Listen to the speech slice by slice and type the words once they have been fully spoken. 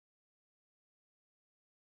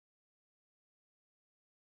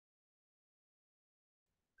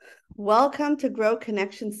Welcome to Grow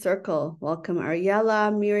Connection Circle. Welcome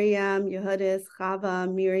Ariella, Miriam, Yehudis,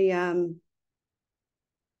 Chava, Miriam,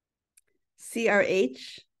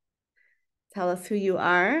 CRH. Tell us who you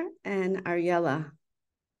are, and Ariella.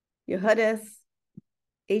 Yehudis,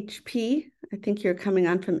 HP. I think you're coming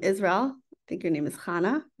on from Israel. I think your name is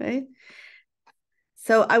Hannah, right?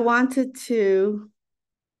 So I wanted to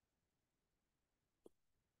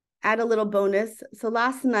add a little bonus. So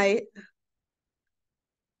last night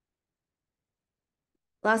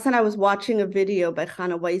I was watching a video by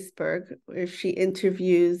Hannah Weisberg where she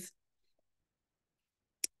interviews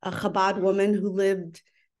a Chabad woman who lived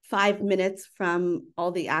 5 minutes from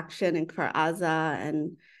all the action in Kfar Aza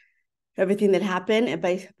and everything that happened. And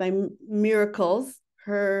by miracles,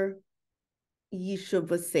 her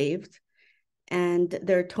yishuv was saved, and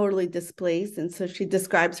they're totally displaced. And so she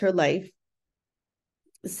describes her life.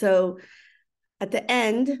 So at the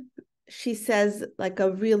end, she says like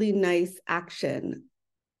a really nice action,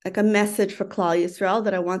 like a message for Klal Yisrael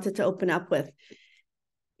that I wanted to open up with.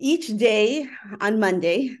 Each day on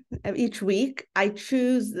Monday of each week, I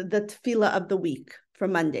choose the tefillah of the week for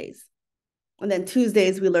Mondays. And then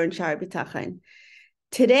Tuesdays, we learn Sha'ar Bitachon.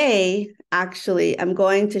 Today, actually, I'm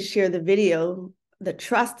going to share the video, the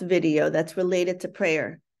trust video that's related to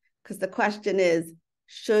prayer. Because the question is,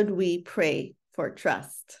 should we pray for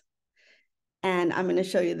trust? And I'm going to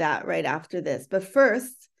show you that right after this. But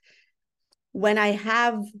first, when I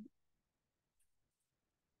have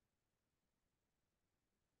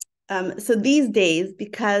so these days,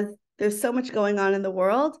 because there's so much going on in the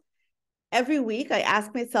world, every week I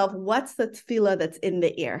ask myself, what's the tefillah that's in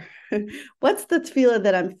the air? What's the tefillah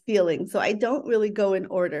that I'm feeling? So I don't really go in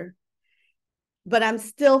order, but I'm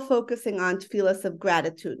still focusing on tefillahs of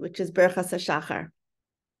gratitude, which is Berchas HaShachar.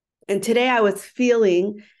 And today I was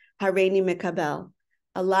feeling Hareini Mekabel,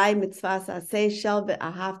 Alai mitzvahs aseh shel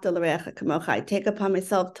ve'ahavta l'reacha kamocha. I take upon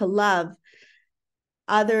myself to love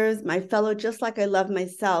others, my fellow, just like I love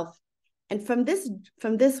myself. And from this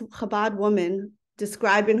Chabad woman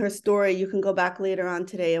describing her story, you can go back later on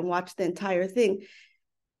today and watch the entire thing.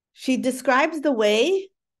 She describes the way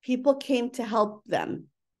people came to help them.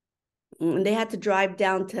 And they had to drive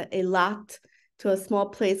down to Eilat, to a small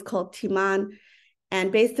place called Timan,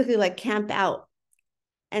 and basically like camp out.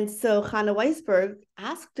 And so Hannah Weisberg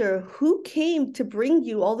asked her, who came to bring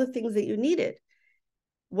you all the things that you needed?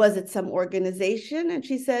 Was it some organization? And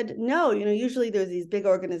she said, no, usually there's these big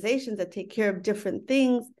organizations that take care of different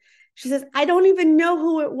things. She says, I don't even know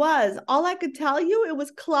who it was. All I could tell you, it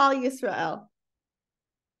was Klal Yisrael.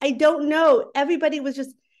 I don't know. Everybody was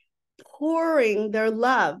just pouring their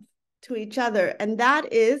love to each other. And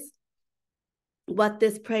that is what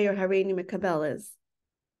this prayer, Hareini Mekabel, is.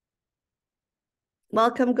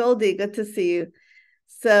 Welcome, Goldie. Good to see you.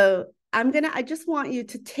 So I just want you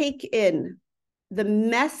to take in the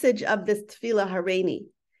message of this tefillah Hareini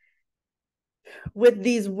with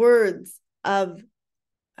these words of,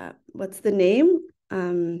 what's the name? Her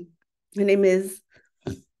name is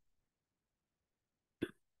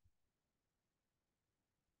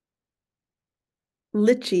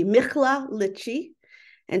Michla Litchi.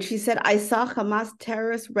 And she said, I saw Hamas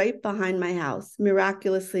terrorists right behind my house.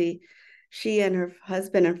 Miraculously, she and her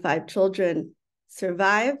husband and 5 children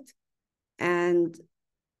survived. And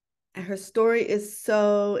her story is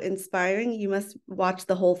so inspiring. You must watch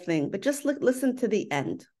the whole thing, but just listen to the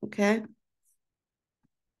end, okay?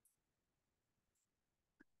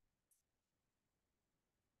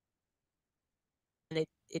 And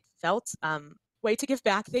it felt way to give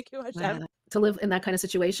back. Thank you, Hashem. To live in that kind of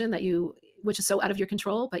situation which is so out of your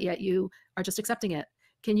control, but yet you are just accepting it.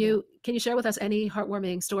 Can you share with us any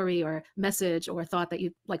heartwarming story or message or thought that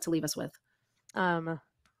you'd like to leave us with?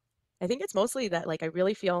 I think it's mostly that, like, I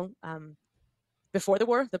really feel before the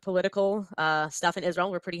war, the political stuff in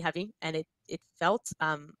Israel were pretty heavy, and it felt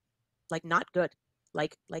like not good.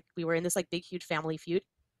 Like we were in this like big huge family feud,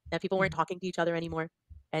 and people weren't talking to each other anymore,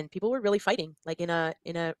 and people were really fighting, like in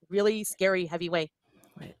a really scary, heavy way.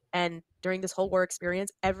 Right. And during this whole war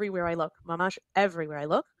experience, everywhere I look, mamash, everywhere I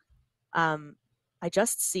look, I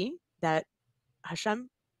just see that Hashem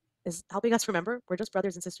is helping us remember we're just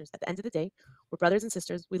brothers and sisters. At the end of the day, we're brothers and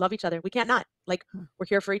sisters. We love each other. We can't not. Like, we're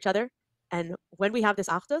here for each other. And when we have this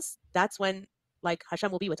achdus, that's when like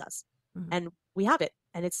Hashem will be with us. And we have it.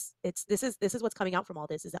 And this is what's coming out from all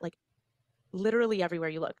this, is that like literally everywhere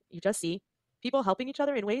you look, you just see people helping each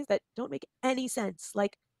other in ways that don't make any sense,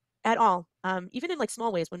 like at all. Even in like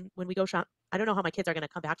small ways, when we go shop, I don't know how my kids are going to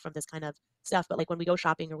come back from this kind of stuff, but like when we go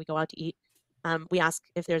shopping or we go out to eat, we ask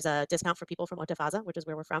if there's a discount for people from Ottaf Aza, which is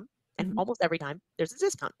where we're from. And almost every time there's a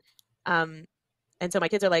discount. And so my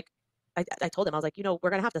kids are like, I told him, I was like, we're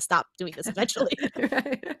going to have to stop doing this eventually.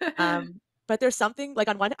 Right. But there's something like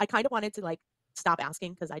I kind of wanted to like stop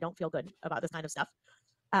asking because I don't feel good about this kind of stuff.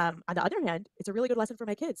 On the other hand, it's a really good lesson for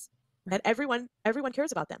my kids, and everyone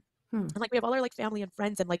cares about them. And like we have all our like family and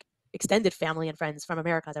friends and like extended family and friends from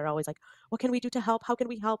America that are always like, what can we do to help? How can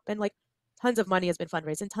we help? And like tons of money has been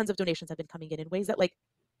fundraised and tons of donations have been coming in ways that like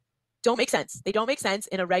don't make sense. They don't make sense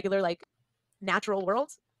in a regular like natural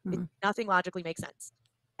world. Nothing logically makes sense.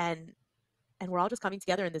 And we're all just coming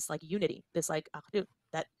together in this like unity, this like achdut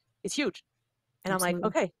that is huge. And Absolutely. I'm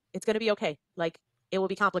like, okay, it's going to be okay. Like it will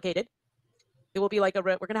be complicated. It will be like we're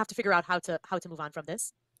going to have to figure out how to move on from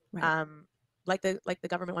this. Right. Like the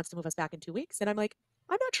government wants to move us back in 2 weeks, and I'm like,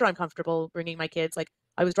 I'm not sure I'm comfortable bringing my kids. Like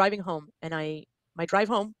I was driving home, and my drive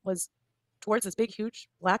home was towards this big, huge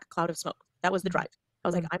black cloud of smoke. That was the drive. I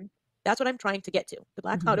was like, that's what I'm trying to get to, the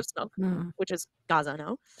black cloud of smoke, which is Gaza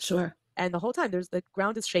now. Sure. And the whole time the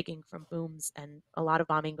ground is shaking from booms and a lot of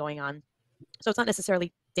bombing going on. So it's not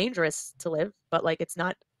necessarily dangerous to live, but like it's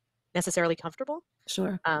not necessarily comfortable.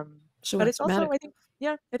 Sure. Sure. But it's also, I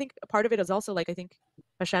think a part of it is also like, I think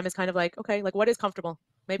Hashem is kind of like, okay, like what is comfortable?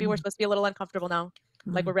 Maybe we're supposed to be a little uncomfortable now.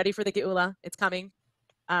 Like we're ready for the Geula. It's coming.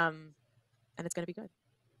 And it's going to be good.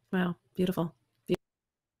 Wow. Beautiful.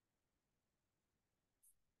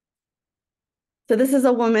 So this is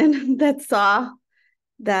a woman that saw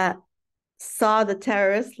the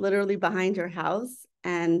terrorists literally behind her house,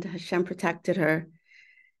 and Hashem protected her.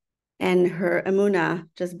 And her emunah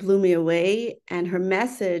just blew me away, and her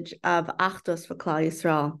message of Achdos for Klal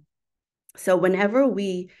Yisrael. So whenever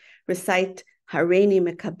we recite Hareini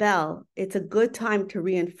Mekabel, it's a good time to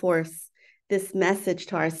reinforce this message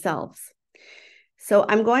to ourselves. So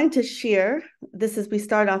I'm going to share, we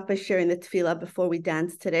start off by sharing the tefillah before we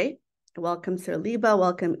dance today. Welcome, Sir Liba.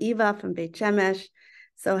 Welcome, Eva from Beit Shemesh.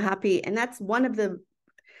 So happy. And that's one of the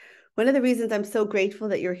reasons I'm so grateful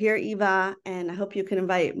that you're here, Eva, and I hope you can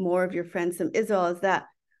invite more of your friends from Israel, is that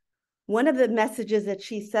one of the messages that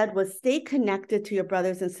she said was stay connected to your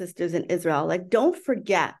brothers and sisters in Israel. Like, don't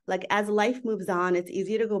forget, like as life moves on, it's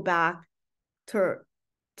easy to go back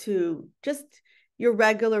to just your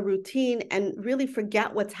regular routine and really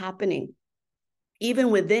forget what's happening,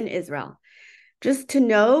 even within Israel. Just to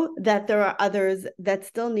know that there are others that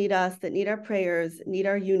still need us, that need our prayers, need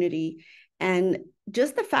our unity. And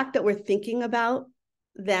just the fact that we're thinking about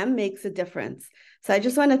them makes a difference. So I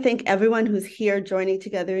just want to thank everyone who's here joining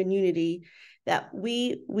together in unity, that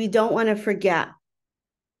we don't want to forget.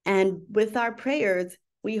 And with our prayers,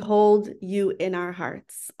 we hold you in our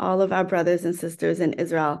hearts, all of our brothers and sisters in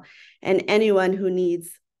Israel, and anyone who needs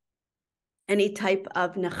any type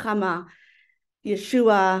of nechama,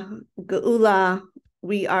 Yeshua, Geula,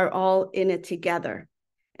 we are all in it together.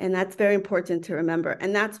 And that's very important to remember.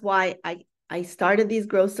 And that's why I started these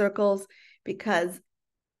grow circles, because,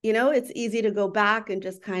 it's easy to go back and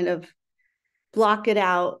just kind of block it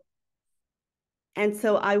out. And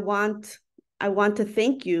so I want to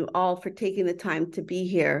thank you all for taking the time to be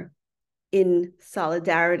here in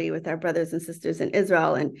solidarity with our brothers and sisters in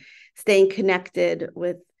Israel and staying connected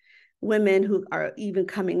with women who are even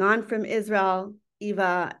coming on from Israel,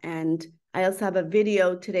 Eva. And I also have a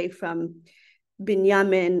video today from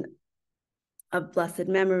Binyamin of blessed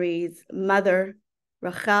memories, mother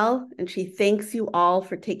Rachel, and she thanks you all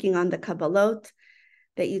for taking on the Kabbalot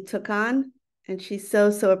that you took on. And she's so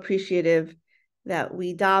appreciative that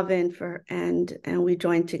we daven for and we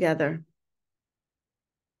join together.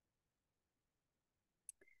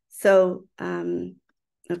 So,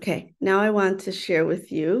 okay, now I want to share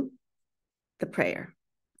with you the prayer.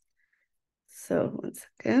 So 1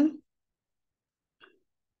 second.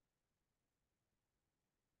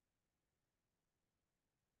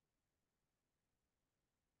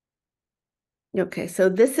 Okay, so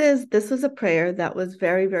this was a prayer that was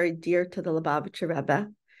very, very dear to the Lubavitcher Rebbe.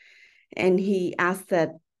 And he asked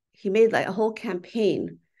that he made like a whole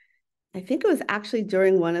campaign. I think it was actually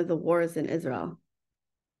during one of the wars in Israel,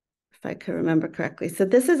 if I can remember correctly. So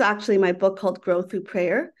this is actually my book called Grow Through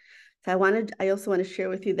Prayer. So I also want to share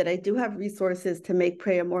with you that I do have resources to make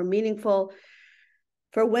prayer more meaningful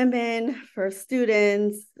for women, for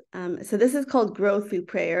students. So this is called Grow Through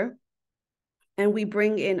Prayer. And we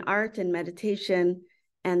bring in art and meditation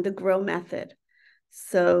and the Grow method.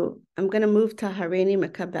 So I'm going to move to Hareini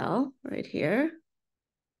Mekabel right here.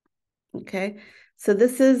 Okay, so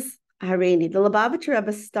this is Hareini. The Lubavitcher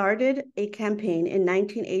Rebbe started a campaign in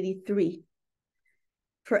 1983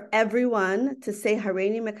 for everyone to say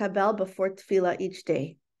Hareini Mekabel before tefillah each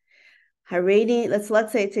day. Hareini,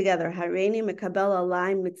 let's say it together. Hareini Mekabel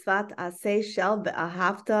alai mitzvat aseh shel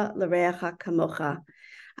ve'ahavta l'reacha kamocha.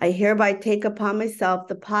 I hereby take upon myself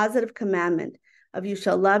the positive commandment of you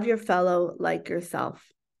shall love your fellow like yourself.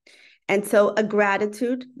 And so a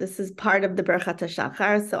gratitude, this is part of the Berchat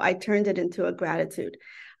HaShachar, so I turned it into a gratitude.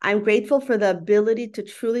 I'm grateful for the ability to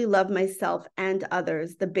truly love myself and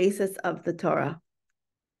others, the basis of the Torah.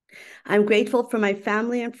 I'm grateful for my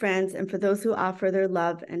family and friends and for those who offer their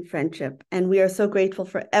love and friendship. And we are so grateful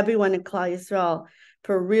for everyone in Klal Yisrael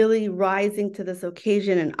for really rising to this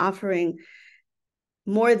occasion and offering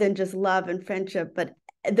more than just love and friendship, but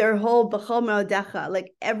their whole b'chol me'odecha,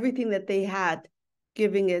 like everything that they had,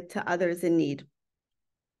 giving it to others in need.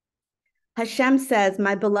 Hashem says,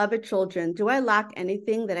 my beloved children, do I lack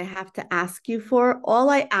anything that I have to ask you for? All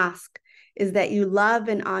I ask is that you love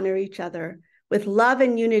and honor each other. With love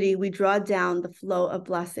and unity, we draw down the flow of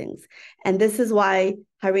blessings. And this is why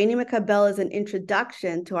Hareini Mekabel is an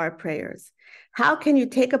introduction to our prayers. How can you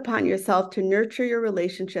take upon yourself to nurture your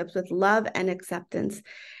relationships with love and acceptance?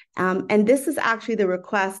 And this is actually the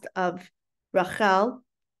request of Rachel.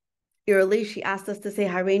 Early, she asked us to say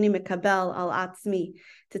Hareini Mekabel al Atzmi,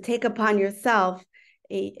 to take upon yourself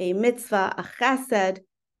a mitzvah, a chesed,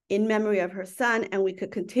 in memory of her son. And we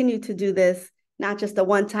could continue to do this, not just a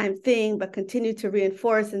one-time thing, but continue to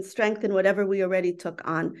reinforce and strengthen whatever we already took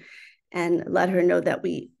on, and let her know that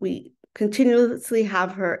we continuously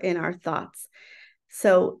have her in our thoughts.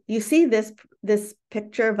 So you see this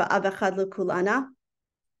picture of Av Echad L'Kulana.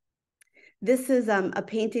 This is a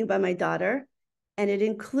painting by my daughter, and it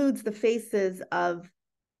includes the faces of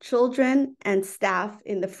children and staff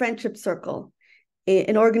in the Friendship Circle,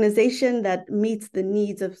 an organization that meets the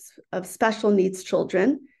needs of special needs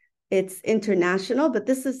children. It's international, but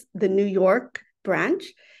this is the New York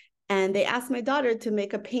branch. And they asked my daughter to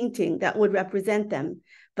make a painting that would represent them.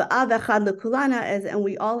 But Av Echad L'Kulana is, and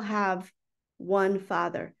we all have one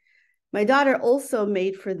father. My daughter also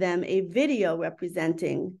made for them a video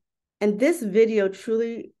representing, and this video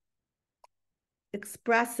truly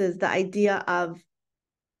expresses the idea of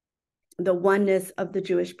the oneness of the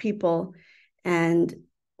Jewish people. And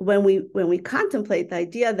when we contemplate the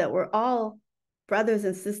idea that we're all brothers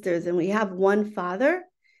and sisters and we have one father,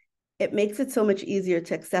 it makes it so much easier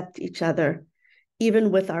to accept each other,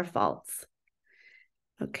 even with our faults.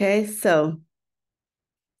 Okay, so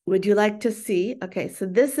would you like to see? Okay, so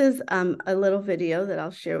this is a little video that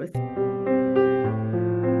I'll share with you.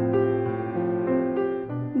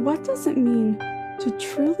 What does it mean to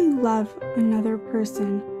truly love another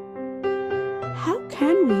person? How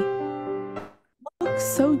can we? Look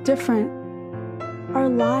so different. Our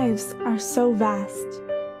lives are so vast.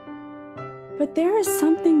 But there is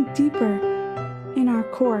something deeper in our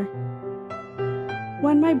core.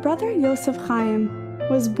 When my brother Yosef Chaim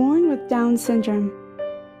was born with Down syndrome,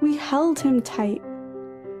 we held him tight,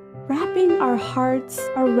 wrapping our hearts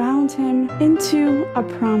around him into a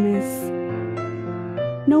promise.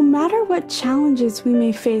 No matter what challenges we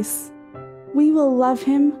may face, we will love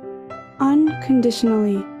him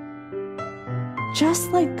unconditionally,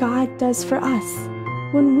 just like God does for us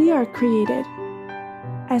when we are created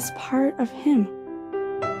as part of him.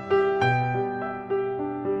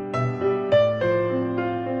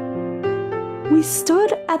 We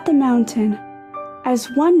stood at the mountain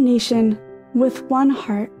as one nation with one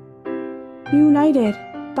heart, united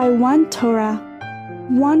by one Torah,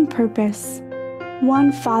 one purpose,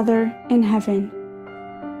 one Father in heaven.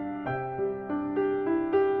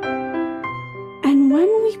 And when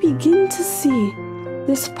we begin to see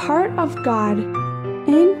this part of God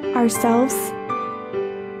in ourselves,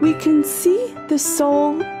 we can see the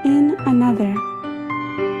soul in another.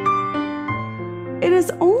 It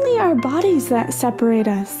is only our bodies that separate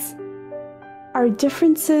us. Our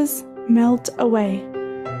differences melt away.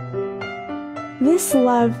 This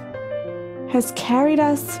love has carried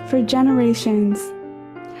us for generations.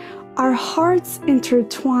 Our hearts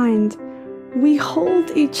intertwined, we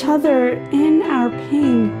hold each other in our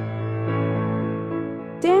pain,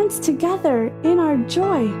 dance together in our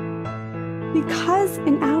joy, because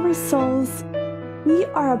in our souls we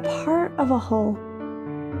are a part of a whole,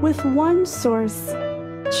 with one source,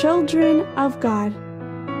 children of God.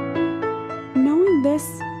 Knowing this,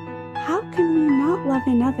 how can we not love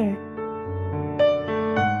another?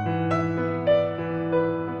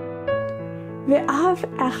 Ve'av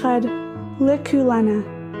echad lekulana.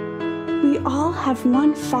 We all have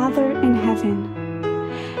one Father in heaven.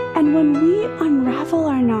 And when we unravel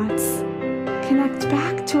our knots, connect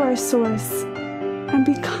back to our source, and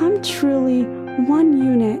become truly one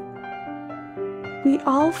unit, we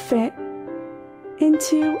all fit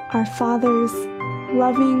into our Father's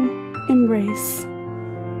loving embrace.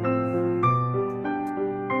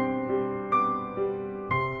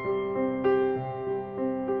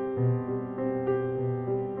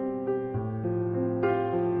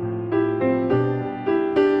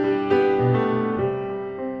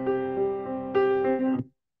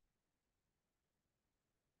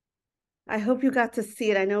 I hope you got to see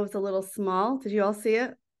it. I know it was a little small. Did you all see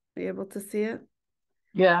it? Are you able to see it?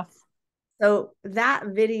 Yeah. So that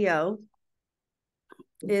video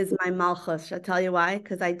is my malchus. I'll tell you why,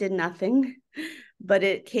 because I did nothing, but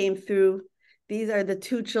it came through. These are the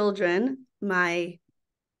two children, my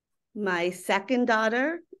second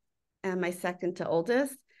daughter and my second to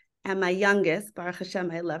oldest, and my youngest, Baruch Hashem,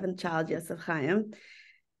 my 11th child, Yosef Chaim,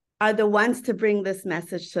 are the ones to bring this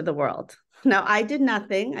message to the world. Now, I did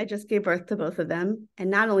nothing. I just gave birth to both of them. And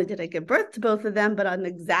not only did I give birth to both of them, but on the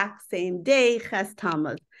exact same day, Ches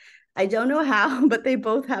Tammuz. I don't know how, but they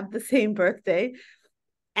both have the same birthday.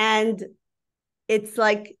 And it's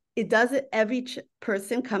like, it does it. Every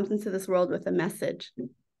person comes into this world with a message.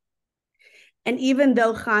 And even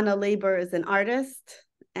though Chana Laber is an artist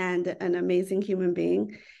and an amazing human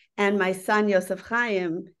being, and my son, Yosef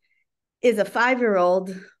Chaim, is a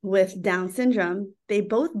 5-year-old with Down syndrome, they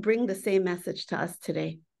both bring the same message to us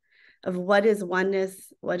today of what is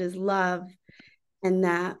oneness, what is love, and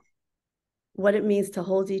that what it means to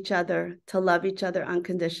hold each other, to love each other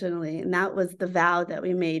unconditionally. And that was the vow that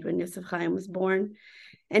we made when Yosef Chaim was born.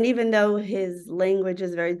 And even though his language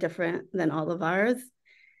is very different than all of ours,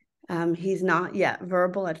 he's not yet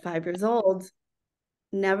verbal at 5 years old.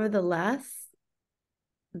 Nevertheless,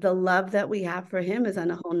 the love that we have for him is on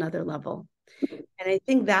a whole nother level. And I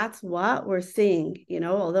think that's what we're seeing,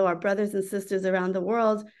 although our brothers and sisters around the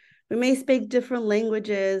world, we may speak different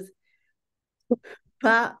languages,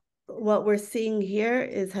 but what we're seeing here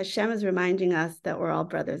is Hashem is reminding us that we're all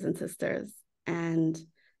brothers and sisters and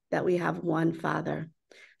that we have one Father.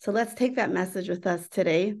 So let's take that message with us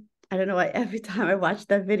today. I don't know why every time I watch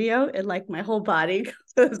that video, it like my whole body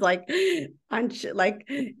was like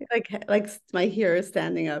my hair is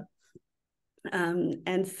standing up.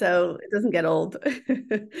 And so it doesn't get old.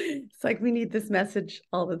 It's like we need this message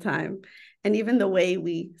all the time. And even the way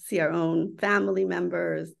we see our own family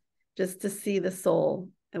members, just to see the soul.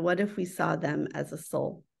 And what if we saw them as a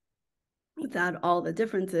soul without all the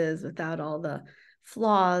differences, without all the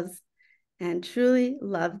flaws, and truly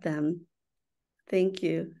love them? Thank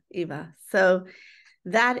you, Eva. So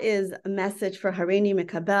that is a message for Harini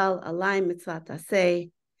Mekabel, Alai Mitzvah Taseh.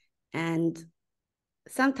 And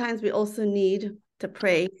sometimes we also need to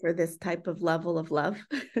pray for this type of level of love,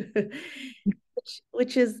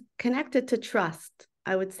 which is connected to trust,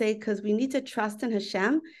 I would say, because we need to trust in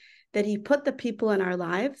Hashem that he put the people in our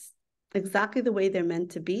lives exactly the way they're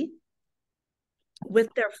meant to be,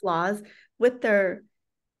 with their flaws, with their,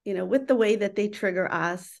 with the way that they trigger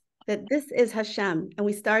us, that this is Hashem.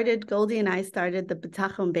 And Goldie and I started the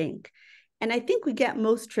Bitachon Bank. And I think we get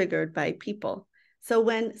most triggered by people. So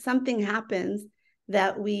when something happens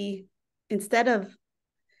that we, instead of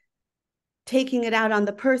taking it out on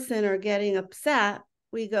the person or getting upset,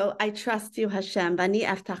 we go, I trust you, Hashem, bani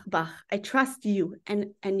aftach bach. I trust you.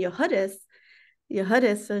 And Yehudis,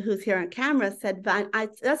 who's here on camera, said,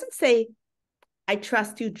 it doesn't say, I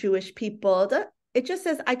trust you, Jewish people. It just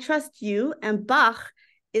says, I trust you. And Bach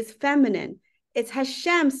is feminine. It's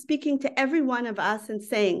Hashem speaking to every one of us and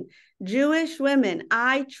saying, Jewish women,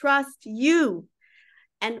 I trust you.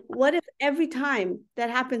 And what if every time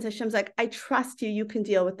that happens, Hashem's like, I trust you, you can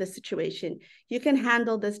deal with this situation. You can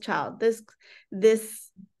handle this child,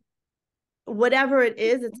 this, whatever it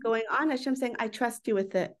is that's going on. Hashem's saying, I trust you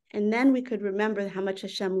with it. And then we could remember how much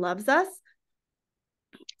Hashem loves us.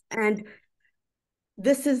 And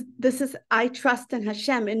this is, I trust in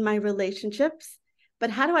Hashem in my relationships.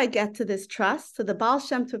 But how do I get to this trust? So the Baal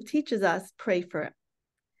Shem Tov teaches us, pray for it.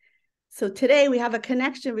 So today we have a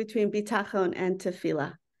connection between Bitachon and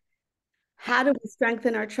Tefillah. How do we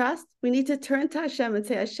strengthen our trust? We need to turn to Hashem and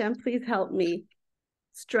say, Hashem, please help me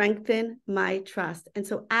strengthen my trust. And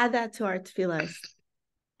so add that to our tefillahs.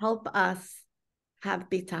 Help us have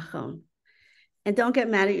Bitachon. And don't get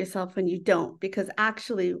mad at yourself when you don't, because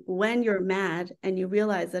actually when you're mad and you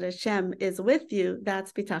realize that Hashem is with you,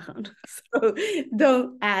 that's Bitachon. So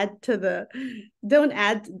don't add the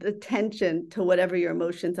tension to whatever your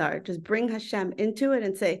emotions are. Just bring Hashem into it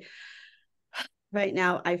and say, right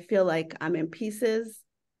now I feel like I'm in pieces,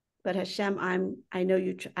 but Hashem, I know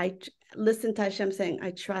you, I listen to Hashem saying, I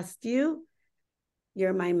trust you.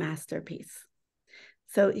 You're my masterpiece.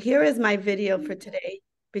 So here is my video for today.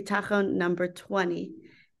 Bitachon number 20,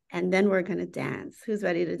 and then we're going to dance. Who's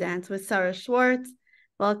ready to dance with Sarah Schwartz?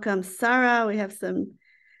 Welcome, Sarah. We have some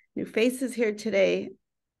new faces here today.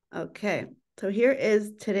 Okay, so here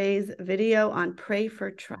is today's video on pray for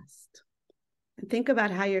trust. And think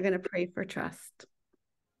about how you're going to pray for trust.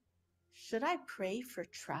 Should I pray for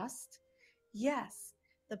trust? Yes,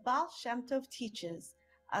 the Baal Shem Tov teaches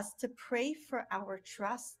us to pray for our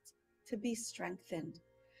trust to be strengthened.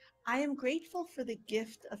 I am grateful for the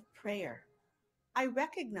gift of prayer. I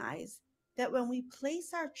recognize that when we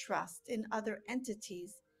place our trust in other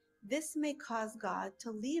entities, this may cause God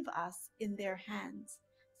to leave us in their hands,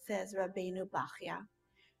 says Rabbeinu Bachya.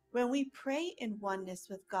 When we pray in oneness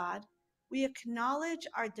with God, we acknowledge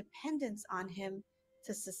our dependence on Him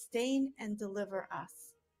to sustain and deliver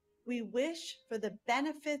us. We wish for the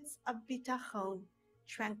benefits of Bitachon,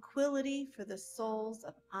 tranquility for the souls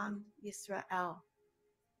of Am Yisrael.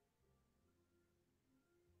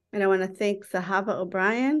 And I want to thank Zahava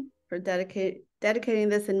O'Brien for dedicating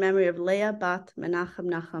this in memory of Leah Bat Menachem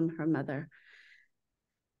Nachum, her mother.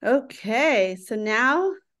 Okay, so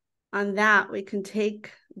now on that, we can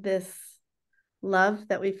take this love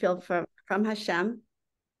that we feel from Hashem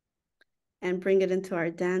and bring it into our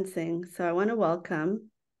dancing. So I want to welcome,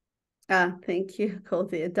 thank you,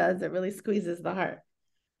 Goldie, it does, it really squeezes the heart.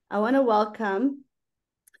 I want to welcome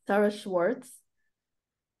Sarah Schwartz,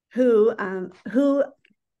 who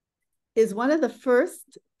is one of the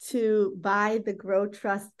first to buy the G.R.O.W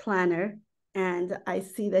Trust Planner, and I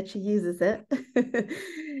see that she uses it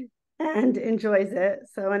and enjoys it.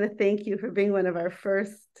 So I want to thank you for being one of our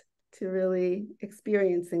first to really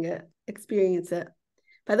experience it.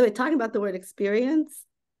 By the way, talking about the word experience,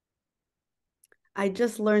 I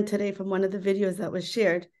just learned today from one of the videos that was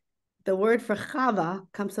shared, the word for chava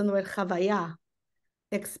comes from the word chavaya,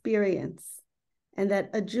 experience, and that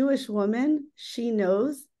a Jewish woman, she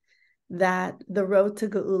knows that the road to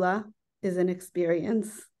Geula is an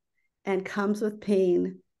experience and comes with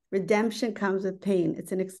pain. Redemption comes with pain.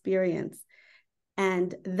 It's an experience.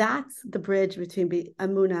 And that's the bridge between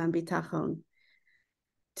Emunah and Bitachon.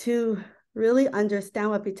 To really understand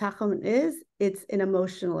what Bitachon is, it's an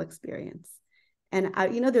emotional experience. And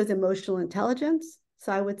there's emotional intelligence.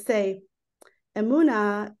 So I would say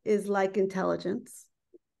Emunah is like intelligence.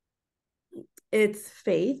 It's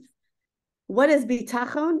faith. What is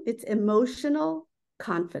Bitachon? It's emotional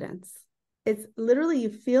confidence. It's literally, you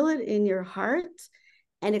feel it in your heart,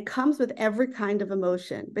 and it comes with every kind of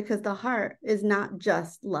emotion, because the heart is not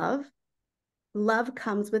just love. Love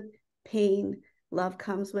comes with pain. Love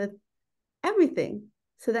comes with everything.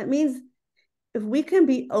 So that means if we can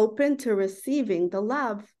be open to receiving the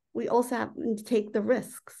love, we also have to take the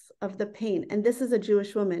risks of the pain. And this is a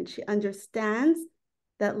Jewish woman. She understands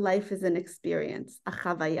that life is an experience, a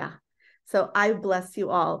chavaya. So I bless you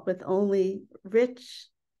all with only rich,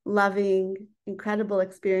 loving, incredible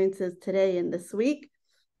experiences today and this week.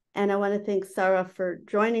 And I want to thank Sarah for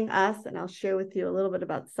joining us, and I'll share with you a little bit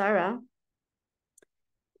about Sarah.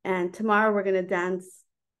 And tomorrow we're going to dance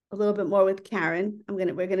a little bit more with Karen. We're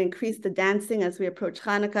going to increase the dancing as we approach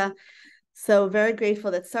Hanukkah. So very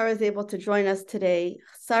grateful that Sarah is able to join us today.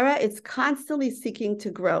 Sarah is constantly seeking to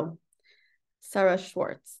grow, Sarah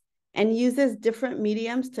Schwartz, and uses different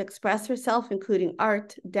mediums to express herself, including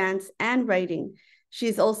art, dance, and writing.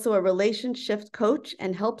 She's also a relationship coach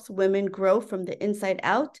and helps women grow from the inside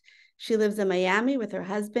out. She lives in Miami with her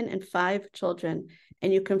husband and 5 children.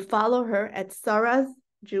 And you can follow her at Sarah's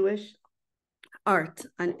Jewish Art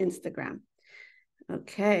on Instagram.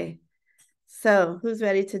 Okay, so who's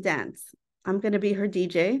ready to dance? I'm going to be her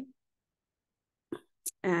DJ.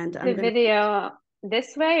 And the video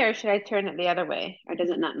this way, or should I turn it the other way, or does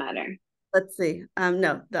it not matter? Let's see.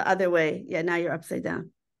 No, the other way. Yeah, now you're upside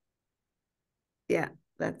down. Yeah,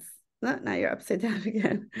 that's now you're upside down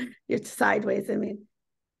again. You're sideways, I mean.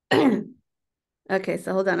 Okay,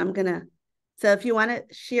 so hold on. So if you want to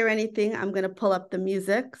share anything, I'm gonna pull up the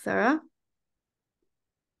music, Sarah.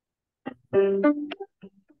 You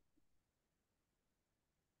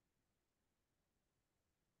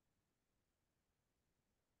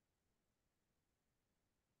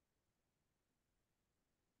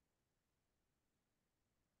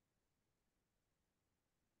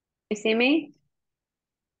see me?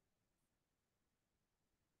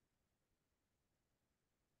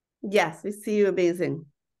 Yes, we see you amazing.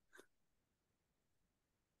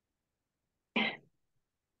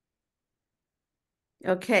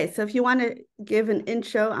 Okay, so if you want to give an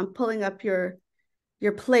intro, I'm pulling up your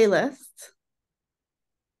playlist.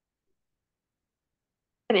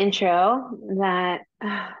 An intro that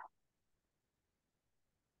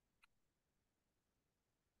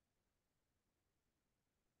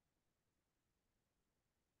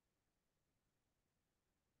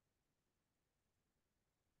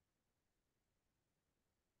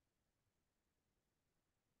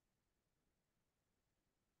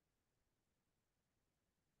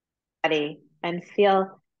body and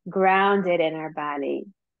feel grounded in our body.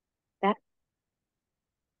 That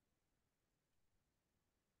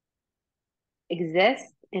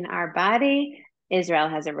exists in our body. Israel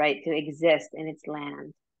has a right to exist in its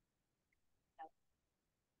land.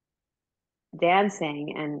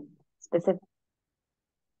 dancing and specific.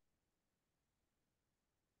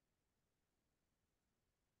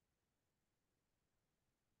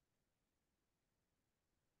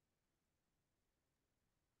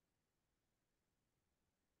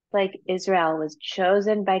 Like Israel was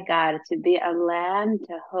chosen by God to be a land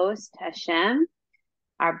to host Hashem.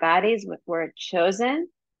 Our bodies were chosen.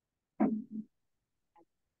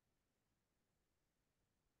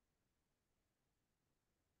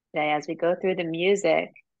 Today, as we go through the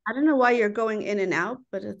music. I don't know why you're going in and out,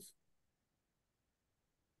 but it's.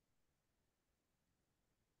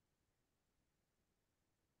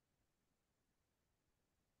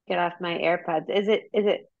 Get off my AirPods. Is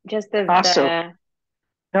it just the Also,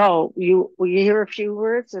 no, you hear a few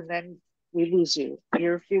words and then we lose you. You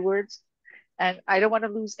hear a few words, and I don't want to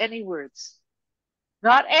lose any words.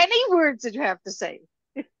 Not any words that you have to say.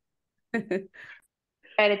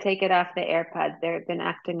 Try to take it off the AirPods. They've been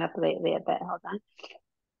acting up lately a bit. Hold on.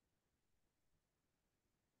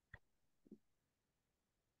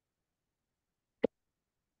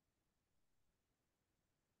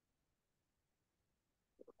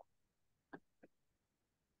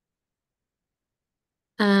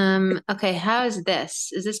 Okay, how is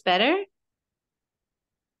this? Is this better?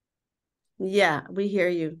 Yeah, we hear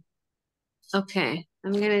you. Okay,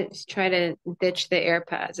 I'm gonna try to ditch the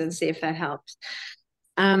AirPods and see if that helps.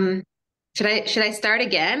 Should I start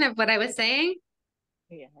again of what I was saying?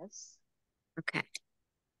 Yes. Okay.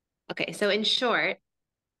 Okay, so in short,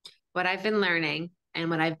 what I've been learning and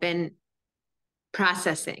what I've been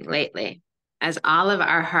processing lately, as all of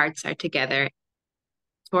our hearts are together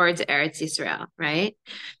towards Eretz Yisrael, right?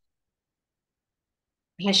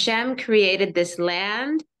 Hashem created this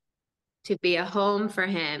land to be a home for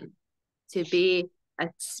him, to be a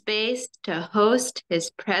space to host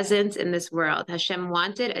his presence in this world. Hashem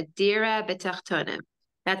wanted a dira bitachtonim.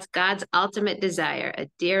 That's God's ultimate desire, a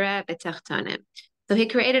dira bitachtonim. So he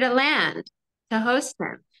created a land to host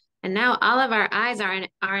him. And now all of our eyes are in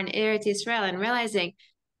Eretz Yisrael and realizing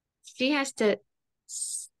she has to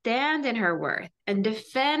stand in her worth and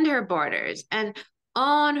defend her borders and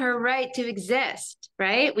own her right to exist,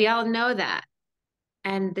 right? We all know that.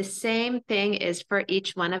 And the same thing is for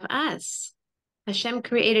each one of us. Hashem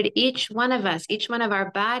created each one of us, each one of our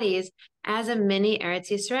bodies as a mini Eretz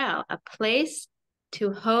Yisrael, a place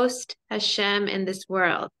to host Hashem in this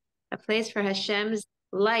world, a place for Hashem's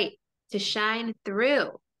light to shine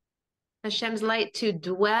through, Hashem's light to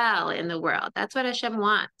dwell in the world. That's what Hashem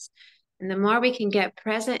wants. And the more we can get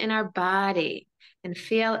present in our body and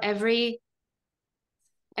feel every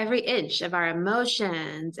inch of our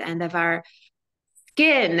emotions and of our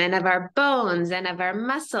skin and of our bones and of our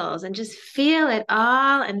muscles and just feel it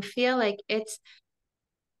all and feel like it's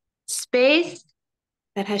space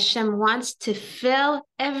that Hashem wants to fill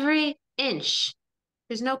every inch.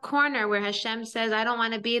 There's no corner where Hashem says, I don't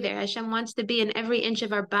want to be there. Hashem wants to be in every inch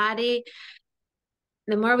of our body.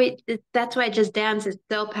 The more that's why Just Dance is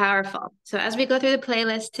so powerful. So as we go through the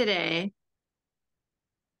playlist today,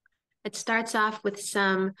 it starts off with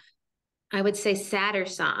some, I would say, sadder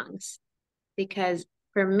songs, because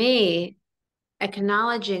for me,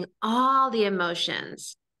 acknowledging all the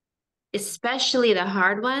emotions, especially the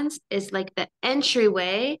hard ones, is like the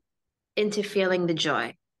entryway into feeling the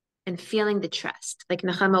joy and feeling the trust. Like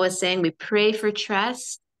Nechama was saying, we pray for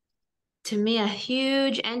trust. To me, a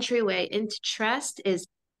huge entryway into trust is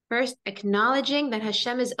first acknowledging that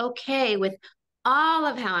Hashem is okay with all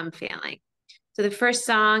of how I'm feeling. So the first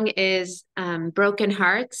song is Broken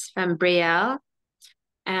Hearts from Brielle.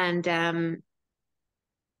 And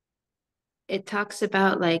it talks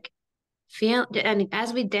about like and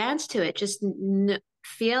as we dance to it, just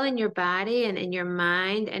feel in your body and in your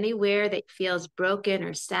mind anywhere that feels broken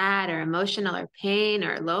or sad or emotional or pain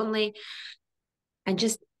or lonely, and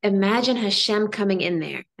just imagine Hashem coming in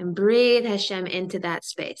there and breathe Hashem into that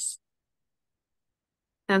space.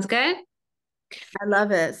 Sounds good? I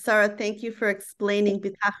love it. Sarah, thank you for explaining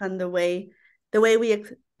Bitachon the way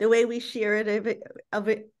we share it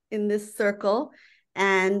in this circle.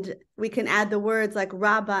 And we can add the words like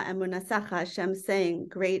Rabba and Munasacha, Hashem saying,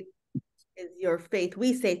 great is your faith.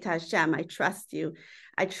 We say to Hashem, I trust you.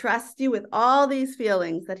 I trust you with all these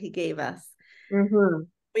feelings that he gave us. Mm-hmm.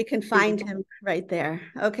 We can find him right there.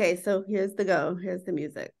 Okay, so here's the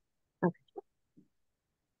music.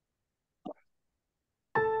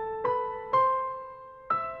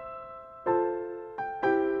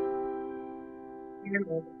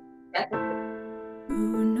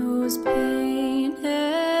 Who knows pain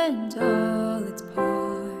and all its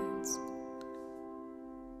parts?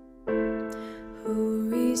 Who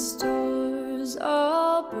restores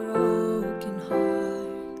all broken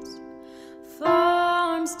hearts?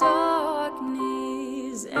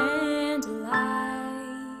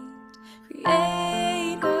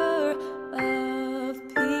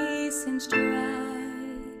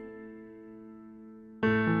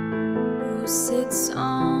 who sits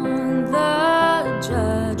on the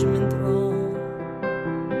judgment throne,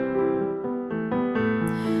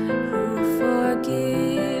 who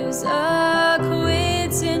forgives,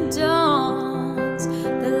 acquits, and dons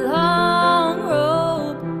the long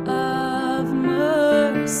robe of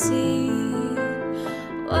mercy,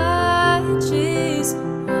 watches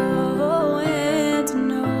and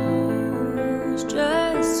knows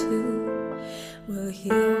just who will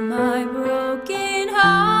heal my broken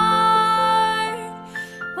heart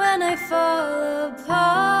when I fall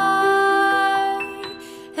apart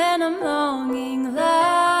and I'm longing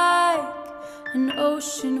like an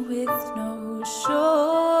ocean with no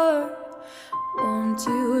shore. Won't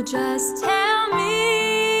you just tell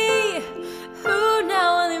me who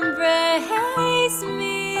now will embrace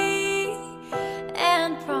me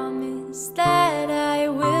and promise that I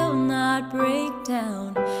will not break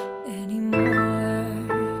down anymore?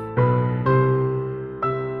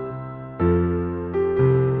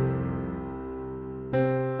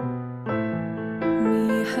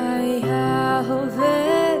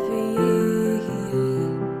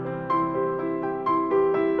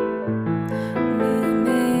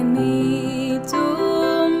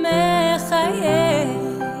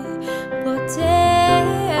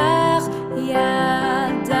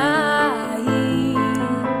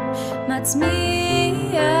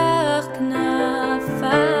 מצמיח כנפיים,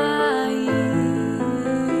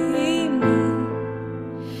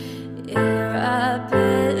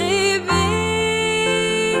 ירפא ליבי,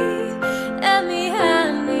 אל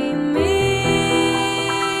מיהני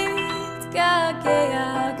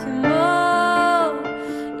מתגעגע כמו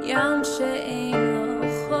ים שאין לו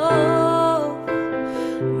חוף.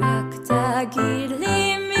 רק תגיד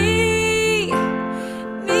לי מי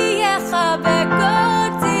יחבק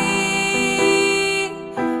אותי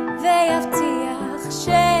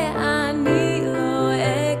שאני לא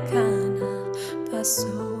אכנע בסוף.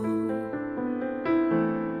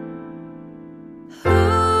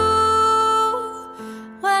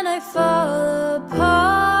 When I fall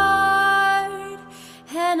apart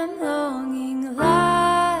and I'm longing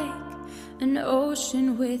like an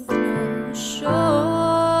ocean with no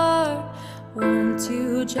shore, won't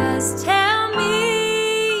you just tell me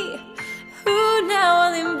who now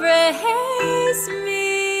will embrace me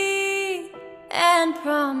and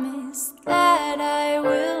promise that I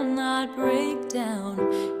will not break down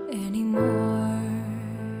anymore,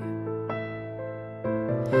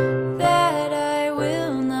 that I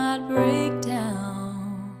will not break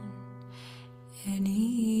down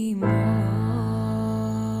anymore.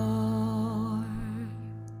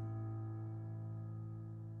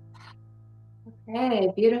 Okay,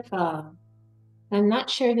 beautiful. I'm not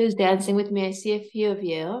sure who's dancing with me. I see a few of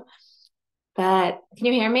you, but can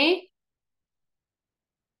you hear me?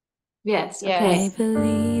 Yes, okay. I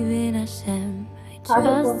believe in Hashem, I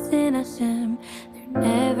trust in Hashem, there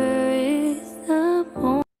never is a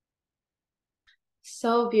moment.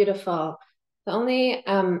 So beautiful. The only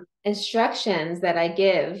instructions that I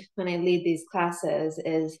give when I lead these classes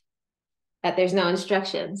is that there's no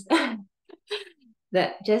instructions.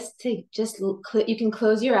 That you can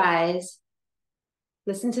close your eyes,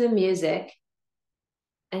 listen to the music,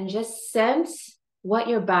 and just sense what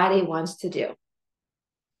your body wants to do.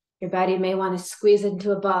 Your body may want to squeeze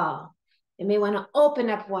into a ball. It may want to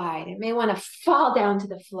open up wide. It may want to fall down to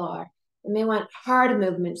the floor. It may want hard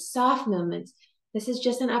movements, soft movements. This is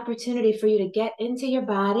just an opportunity for you to get into your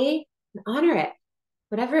body and honor it,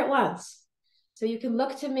 whatever it wants. So you can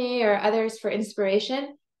look to me or others for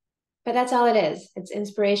inspiration, but that's all it is. It's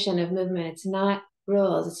inspiration of movement. It's not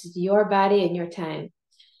rules. It's your body and your time.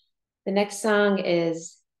 The next song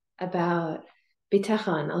is about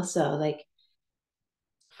Bitachon, also, like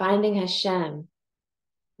finding Hashem,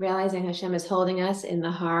 realizing Hashem is holding us in the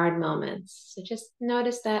hard moments. So just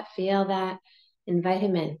notice that, feel that, invite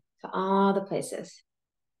him in to all the places.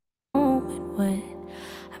 When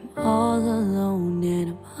I'm all alone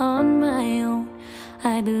and I'm on my own,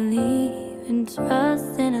 I believe and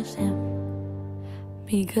trust in Hashem,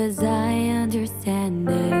 because I understand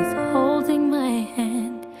that He's holding my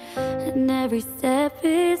hand, and every step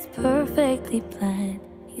is perfectly planned.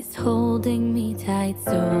 He's holding me tight,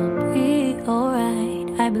 so I'll be alright.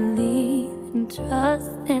 I believe and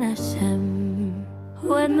trust in Hashem.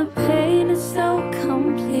 When the pain is so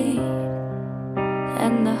complete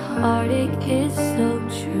and the heartache is so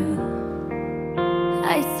true,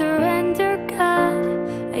 I surrender, God,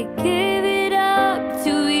 I give it up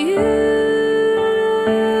to you.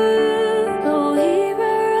 Lo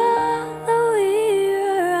ira,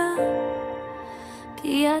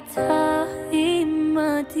 ki ata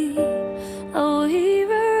imadi. Lo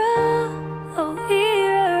ira,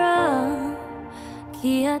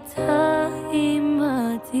 כי אתה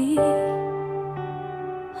עימדי.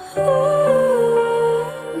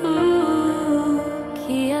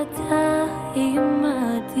 כי אתה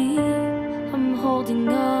עימדי. I'm holding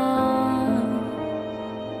on.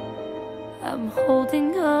 I'm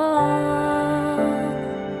holding on.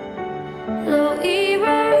 לא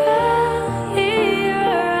יראה,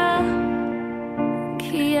 יראה,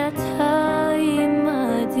 כי אתה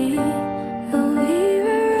עימדי. לא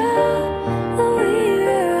יראה, לא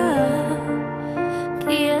יראה,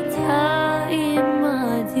 כי אתה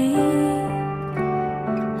עימדי.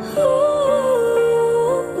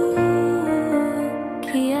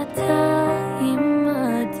 כי אתה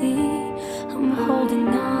עימדי. I'm holding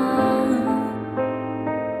on.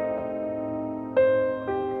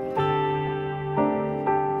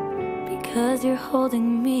 Because you're holding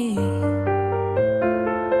me.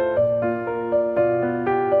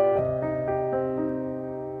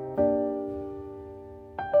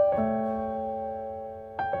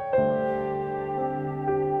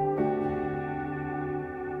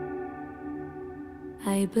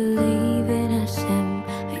 I believe in Hashem,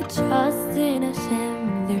 I trust in Hashem.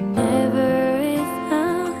 There never is a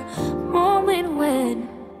moment when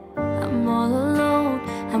I'm all alone,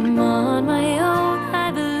 I'm on my own. I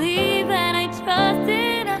believe and I trust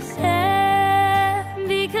in Hashem,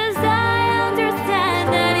 because I understand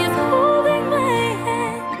that He's holding my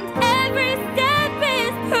hand. Every step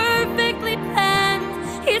is perfectly planned.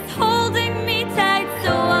 He's holding me tight,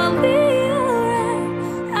 so I'll be alright.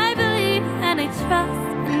 I believe and I trust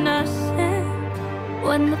in Hashem.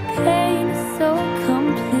 When the pain is so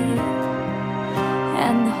complete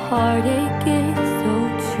and the heartache is so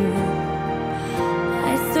true,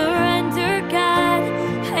 I surrender, God,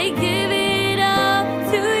 I give it up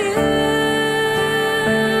to you.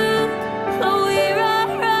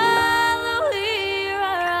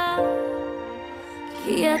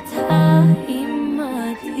 כי אתה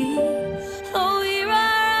עימדי.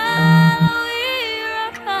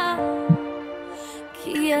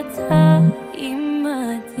 כי אתה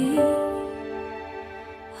עימדי.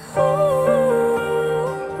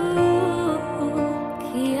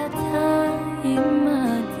 כי אתה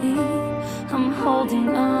עימדי. I'm holding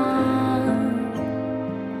on.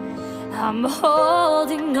 I'm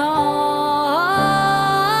holding on.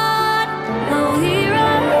 לא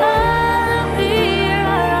יראה, לא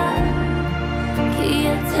יראה, כי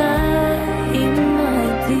אתה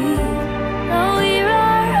עימדי. לא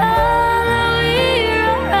יראה, לא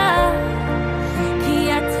יראה, כי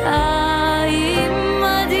אתה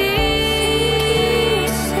עימדי.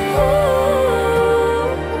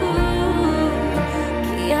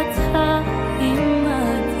 כי אתה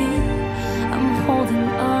עימדי. I'm holding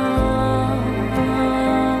on.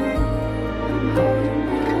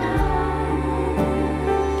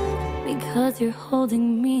 Because you're holding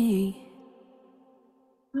me.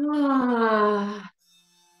 Ah.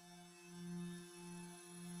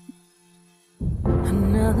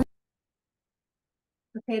 Another.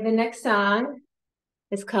 Okay, the next song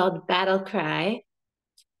is called Battle Cry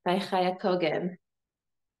by Chaya Kogan.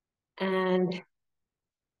 And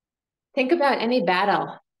think about any battle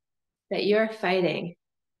that you're fighting.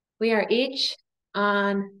 We are each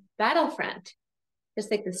on battlefront.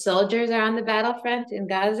 Just like the soldiers are on the battlefront in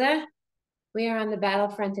Gaza, we are on the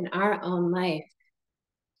battlefront in our own life.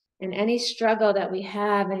 And any struggle that we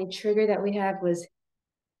have, any trigger that we have, was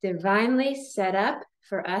divinely set up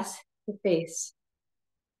for us to face.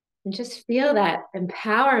 And just feel that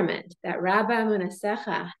empowerment, that Rabba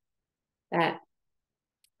Munasecha, that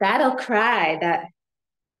battle cry, that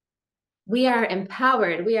we are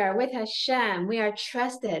empowered, we are with Hashem, we are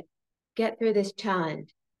trusted. Get through this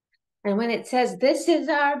challenge. And when it says, this is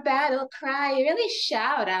our battle cry, you really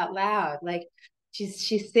shout out loud. Like she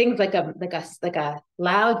sings like a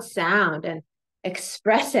loud sound, and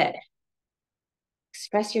express it.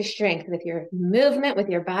 Express your strength with your movement, with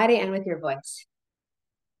your body, and with your voice.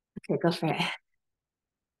 Okay, go for it.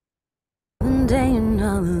 One day and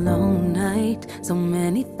a long night, so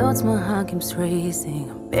many thoughts, my heart keeps racing.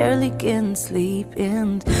 I'm barely getting sleep,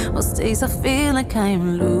 and most days I feel like I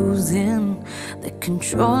am losing the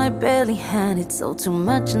control. I barely had it, so too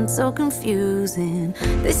much and so confusing.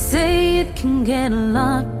 They say it can get a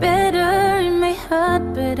lot better. It may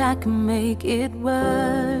hurt, but I can make it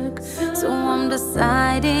work. So I'm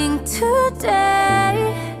deciding today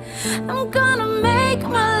I'm gonna make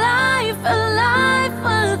my life a life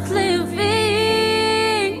worth living.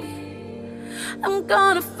 I'm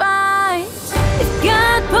gonna fight. If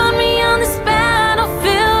God put me on this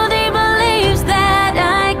battlefield, He believes that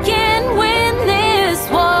I can win this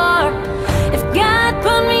war. If God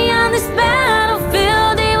put me on this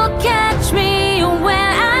battlefield, He will catch me when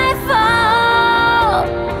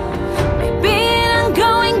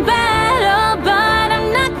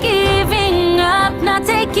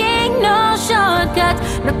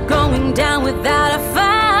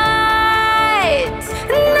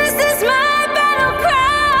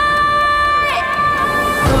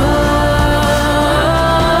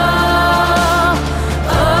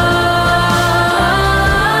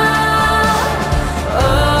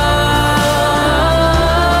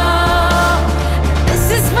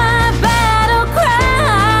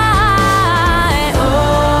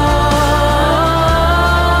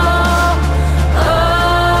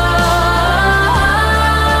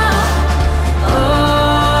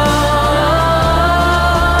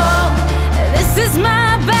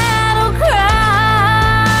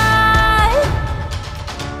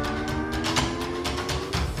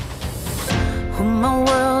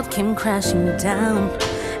crashing down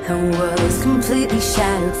and was completely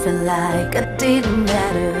shattered. Felt like I didn't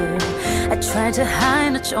matter. I tried to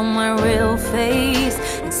hide, not show my real face.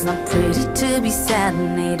 It's not pretty to be sad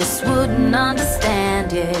and they just wouldn't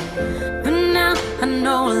understand it. But now I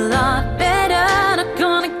know a lot better. Not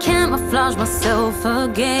gonna camouflage myself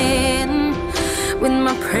again. With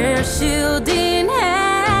my prayer shield in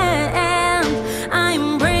hand, I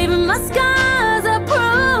am brave and my scars are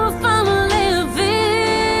proof I'm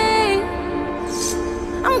living.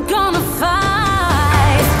 I'm gonna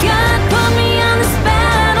fight. God put me on this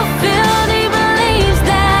battlefield. He believes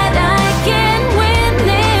that I can win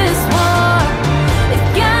this war. If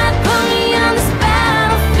God put me on this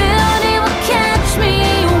battlefield, He will catch me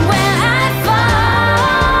when I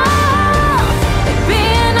fall. Maybe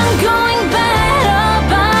I'm going battle,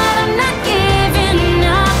 but I'm not giving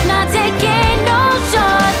up, not taking no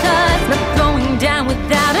shortcuts, not going down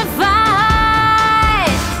without a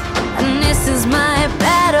fight. And this is my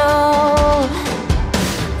battle.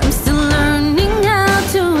 I'm still learning how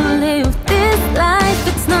to live this life.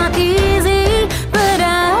 It's not easy, but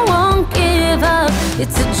I won't give up.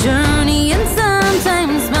 It's a journey and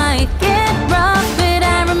sometimes might get rough, but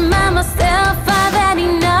I remind myself I've had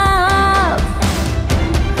enough.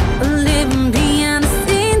 Living behind the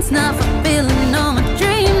scenes, not fulfilling all my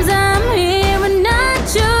dreams. I'm here and I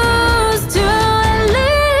choose to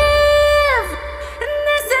live. And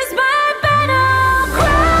this is my battle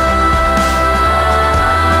cry.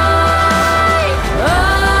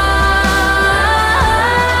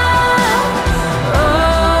 Oh,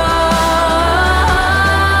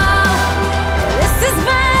 this is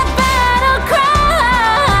my battle cry.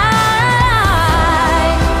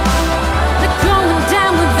 Not going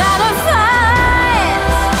down without a fight.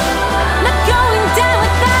 Not going down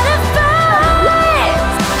without a fight.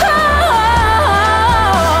 Oh,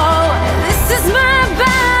 this is my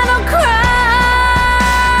battle cry.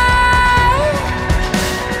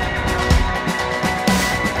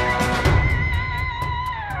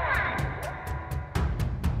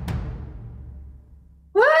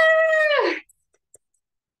 Woo!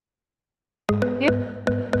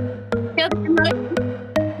 Feel the emotion.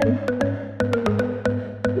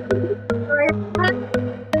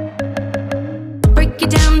 Break it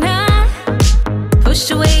down now.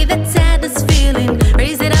 Push away that sadness feeling.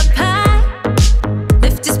 Raise it up high.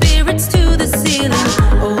 Lift your spirits to the ceiling.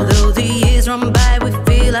 Although the years run by, we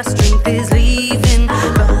feel our strength is leaving.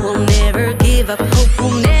 But we'll never give up. Hope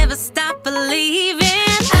will never stop believing.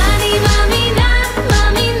 אני מאמינה,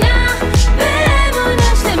 מאמינה, באמונה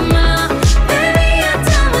שלמה. Baby,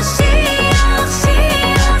 אתה משיח,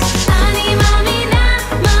 שיח. אני מאמינה,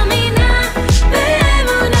 מאמינה,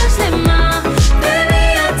 באמונה שלמה. Baby,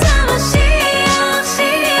 אתה משיח,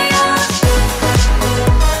 שיח.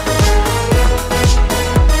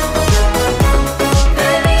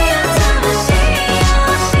 Baby, אתה משיח,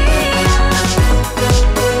 שיח.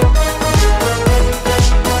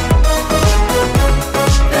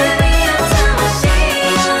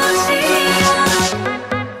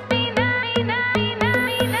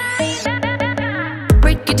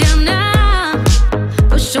 Break it down now.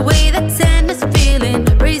 Push away that sadness feeling.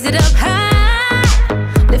 Raise it up high.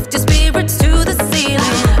 Lift your spirits to the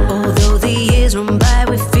ceiling. Although the years run by,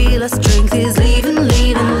 we feel our strength is leaving,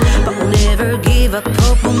 leaving. But we'll never give up.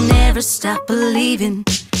 Hope will never stop believing.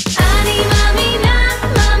 אני מאמינה,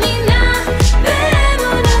 מאמינה,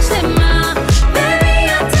 באמונה שלמה. Baby,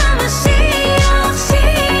 אתה משיח,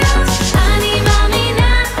 שיח. אני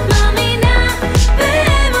מאמינה, מאמינה,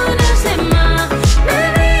 באמונה שלמה.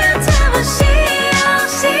 Baby, אתה משיח,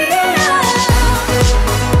 שיח.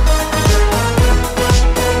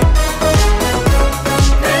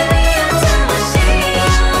 Baby, אתה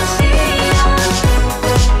משיח, שיח.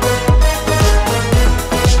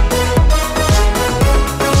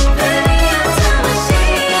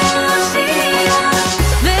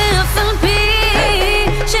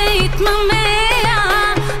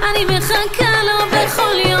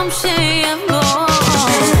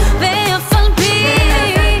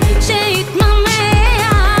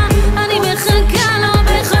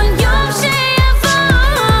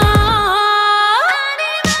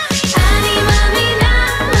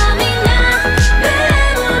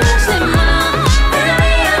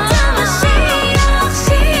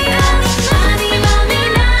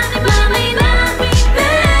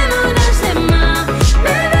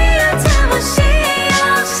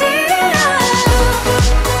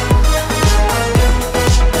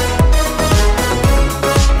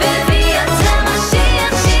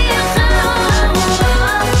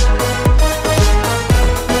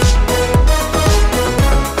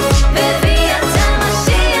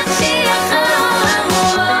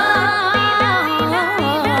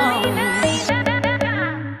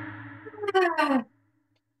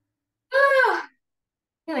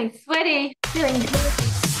 feeling sweaty, feeling good.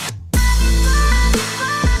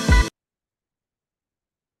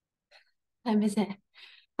 Time is it?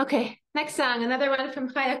 Okay, next song, another one from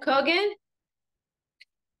Chaya Kogan.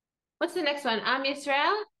 What's the next one? Am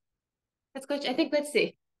Yisrael? Let's go, let's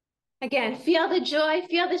see. Again, feel the joy,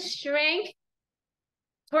 feel the strength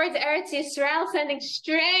towards Eretz Yisrael, sending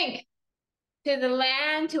strength to the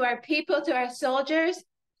land, to our people, to our soldiers,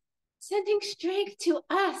 sending strength to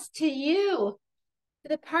us, to you, to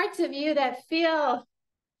the parts of you that feel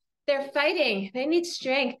they're fighting. They need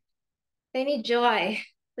strength. They need joy.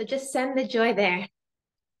 So just send the joy there.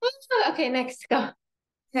 Okay, next, go.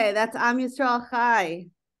 Okay, that's Am Yisrael Chai.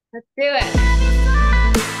 Let's do it.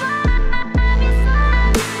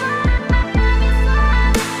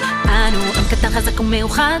 אנו עם קטן חזק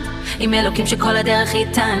ומיוחד, עם אלוקים שכל הדרך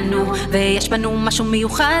איתנו, ויש בנו משהו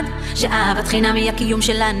מיוחד, שאהבת חינם היא הקיום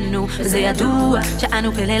שלנו, וזה ידוע,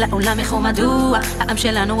 שאנו פלא לעולם איך ומדוע, העם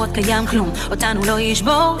שלנו עוד קיים כלום, אותנו לא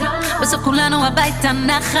ישבור, בסוף כולנו הביתה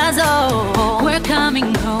נחזור. We're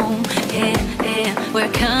coming home, yeah, yeah,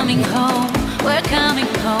 we're coming home, we're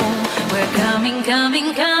coming home, we're coming, coming,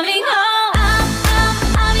 coming home.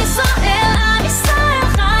 עם ישראל, עם ישראל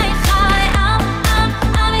חי, חי,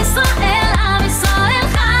 עם ישראל, עם ישראל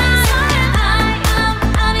חי,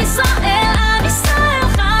 עם ישראל, עם ישראל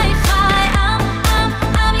חי, חי,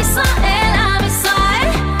 עם ישראל, עם ישראל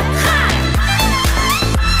חי.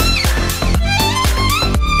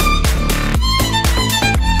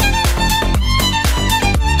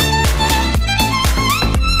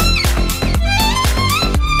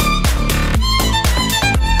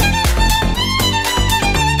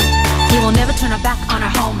 We will never turn our back on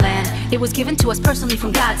our homeland. It was given to us personally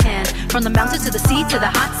from God's hand. From the mountains to the sea to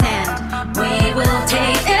the hot sand, we will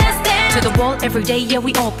take a stand. To the wall every day, yeah,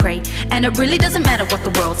 we all pray. And it really doesn't matter what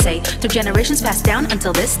the world say. To generations passed down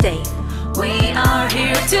until this day, we are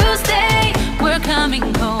here to stay. We're coming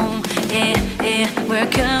home, yeah, yeah,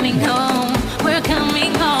 we're coming home. We're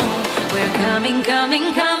coming home. We're coming, coming,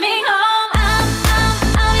 coming home.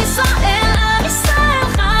 Am Yisrael, Am Yisrael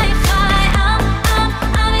chai, chai.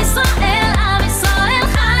 Am Yisrael, Am Yisrael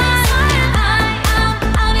chai.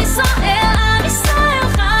 Am Yisrael, Am Yisrael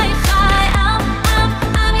chai, chai.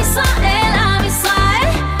 Am Yisrael, Am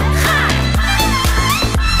Yisrael chai.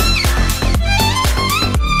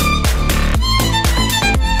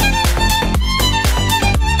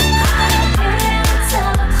 ארץ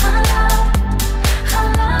זבת חלב,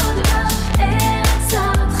 חלב ודבש. ארץ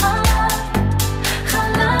זבת חלב,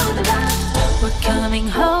 חלב ודבש. We're coming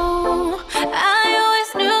home. I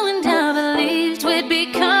always knew and I believed we'd be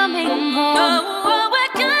coming home. Oh,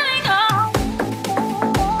 we're coming home.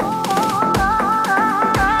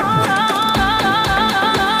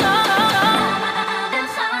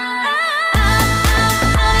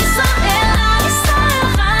 Am Yisrael, Am Yisrael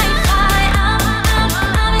chai, chai.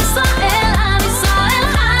 Am Yisrael, Am Yisrael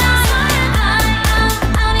chai.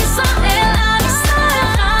 Am Yisrael, Am Yisrael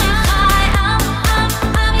chai, chai. Am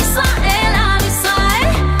Yisrael, Am Yisrael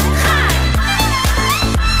chai.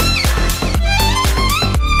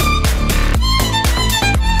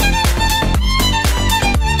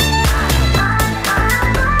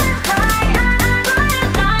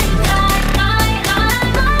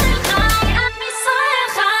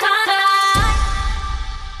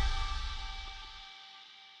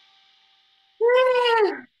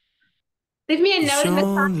 Leave me a note in the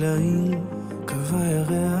ראשון לעיר קבע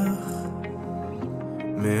ירח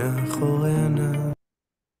מאחורי ענן.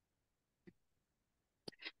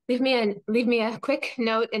 leave me a quick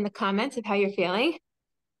note in the comments of how you're feeling.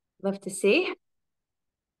 Love to see.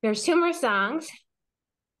 There's two more songs.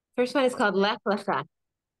 First one is called Lech Lecha.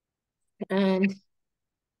 And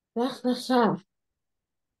Lech Lecha.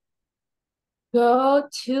 Go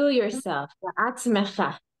to yourself,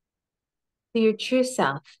 La'atzmecha, to your true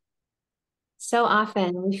self. So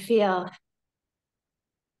often we feel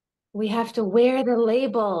we have to wear the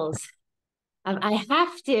labels of I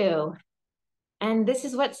have to, and this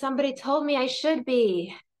is what somebody told me I should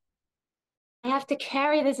be. I have to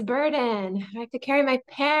carry this burden. I have to carry my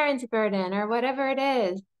parents' burden or whatever it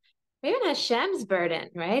is. Or even Hashem's burden,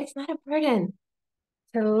 right? It's not a burden.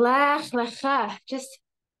 To lech lecha, just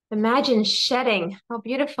imagine shedding. How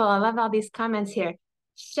beautiful. I love all these comments here.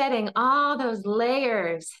 Shedding all those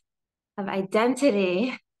layers of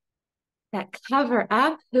identity that cover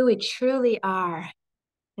up who we truly are,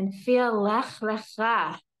 and feel lech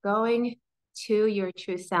lecha, going to your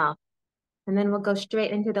true self. And then we'll go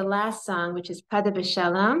straight into the last song, which is Pada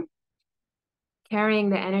B'Shalom, carrying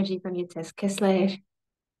the energy from Yitzhak Kislev,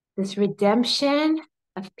 this redemption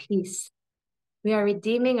of peace. We are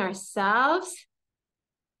redeeming ourselves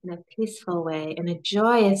in a peaceful way, in a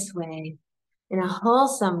joyous way, in a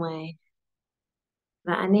wholesome way.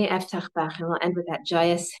 Va'ani eftach bach, and we'll end with that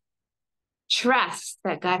joyous trust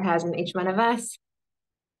that God has in each one of us,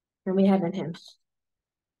 and we have in Him.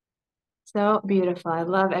 So beautiful. I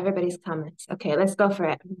love everybody's comments. Okay, let's go for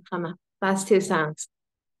it. Nechama. Last two songs.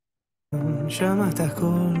 שמעת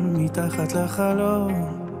הכל מתחת לחלום,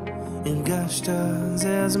 הרגשת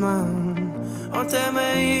זה הזמן, עוד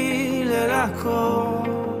תמהיל אל הכל,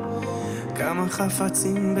 כמה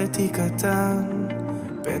חפצים בתיק קטן,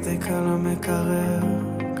 פתק על המקרר,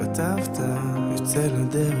 כתבת, יוצא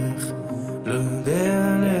לדרך, לא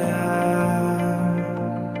יודע לאן,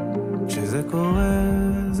 כשזה קורה,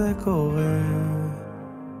 זה קורה,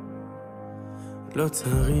 לא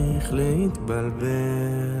צריך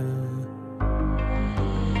להתבלבל.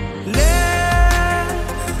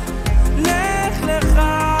 לך לך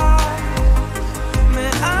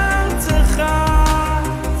מארצך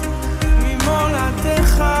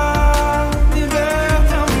ממולדתך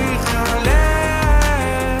מבית אביך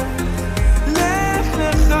לך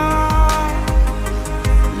לך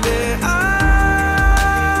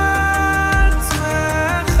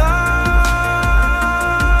לארצך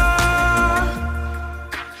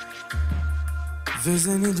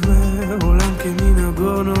וזה נדמה עולם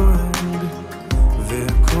כמנהגו נוהג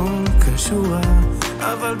והכל קשור,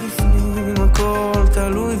 אבל בפנים הכל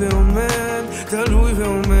תלוי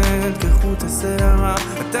ועומד כחוט השערה.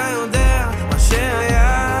 אתה יודע מה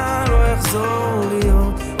שהיה לא יחזור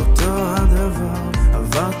להיות אותו הדבר,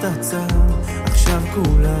 עברת צד, עכשיו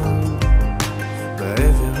כולם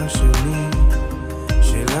בעבר השני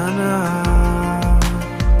של הנהר.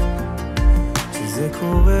 כשזה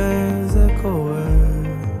קורה, זה קורה,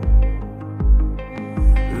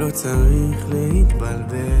 לא צריך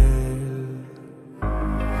להתבלבל.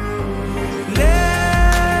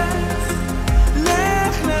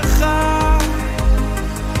 לך לך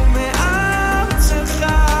מארצך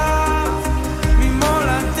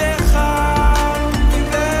ממולדתך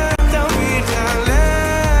מבית אביך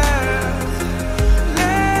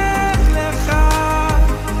לך לך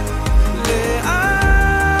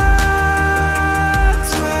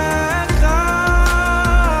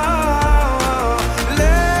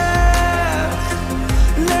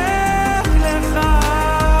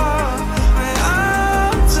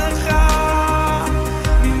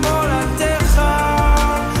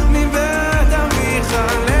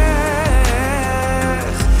לארצך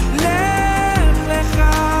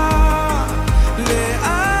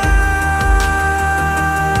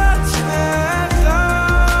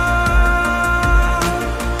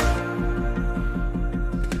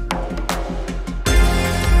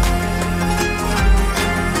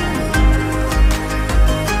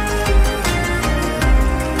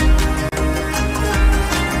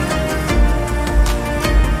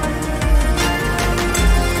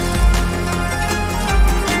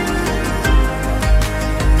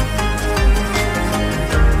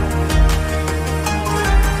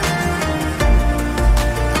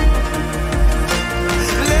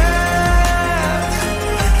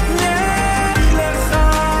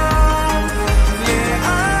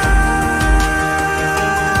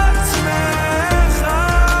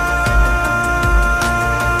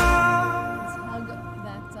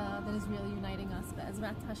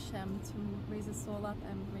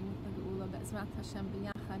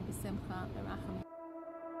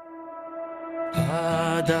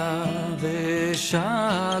Ada ושלום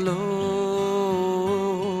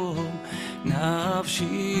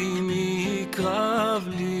נפשי מקרב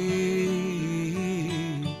לי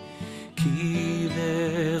כי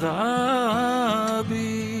לרבים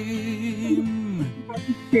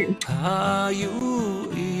היו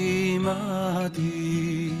עמדי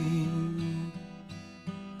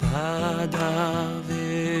ada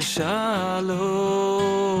ושלום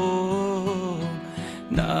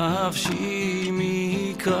נפשי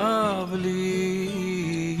מקרב לי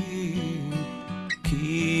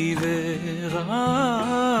כי לרבים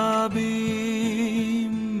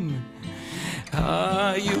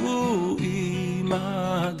היו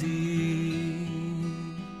עמדי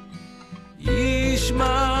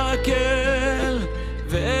ישמע קל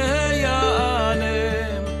ויענם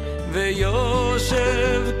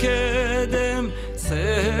ויושב קדם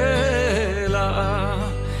סלע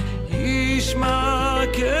ישמע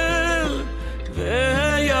קל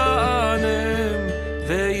ויענם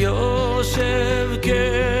ויושב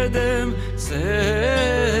קדם סלע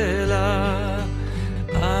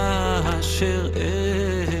אשר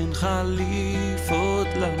אין חליפות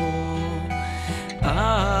למו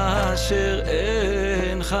אשר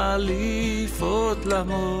אין חליפות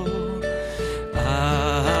למו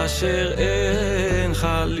אשר אין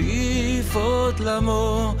חליפות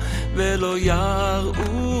למו ולא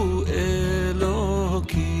יראו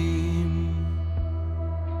אלוקים.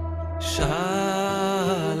 שלח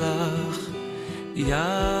ידיו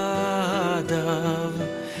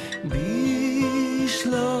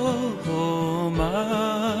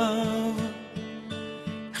בשלומיו,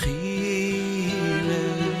 חילל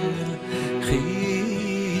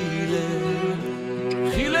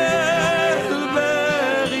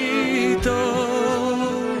בריתו,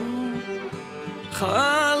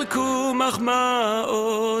 חלקו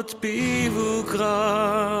מחמאות פיו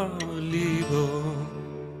וקרא ליבו,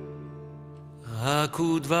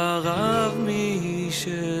 רקו דבריו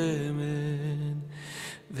משמן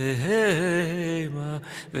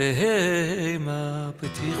והמה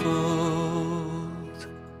פתיחות.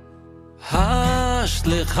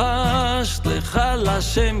 השלך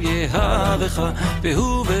לשם יהבך,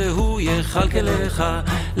 והוא יכלכלך,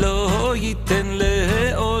 לא ייתן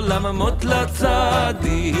לעולם מות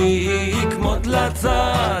לצדיק, מות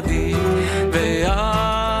לצדיק.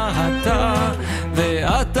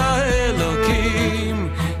 ואתה אלוקים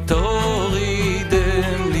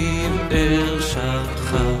תורידם לבאר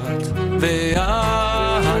שחת.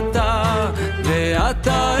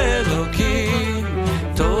 ואתה אלוקים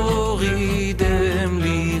תורידם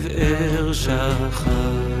לבאר שחת.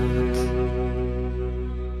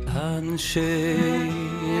 אנשי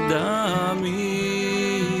דמים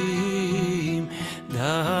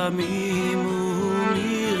ומרמה,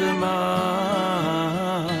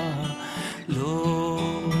 לא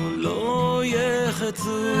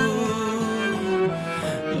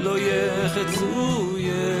יחצו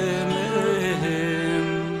ימיהם.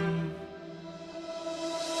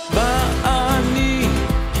 ואני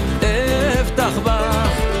אפתח בך,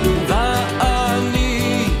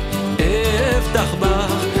 ואני אפתח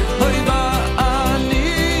בך, אוי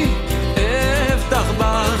ואני אפתח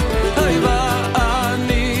בך, אוי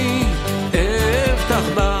ואני אפתח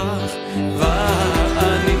בך,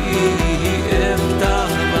 ואני אפתח בך,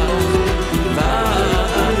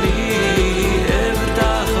 ואני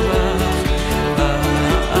אפתח בך,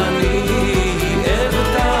 ואני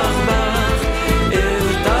אפתח בך,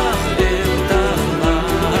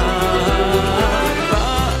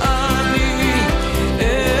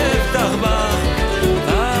 אפתח בך, ואני אפתח בך,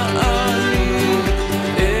 ואני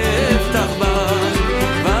אפתח בך, ואני אפתח בך,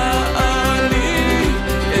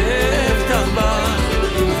 ואני אפתח בך, ואני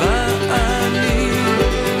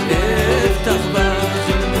אפתח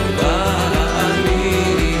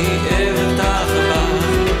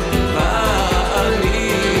בך,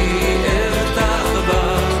 ואני אפתח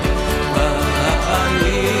בך,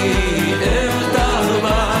 ואני אפתח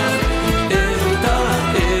בך,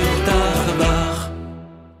 אפתח בך.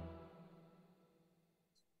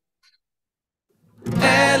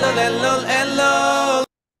 אלול.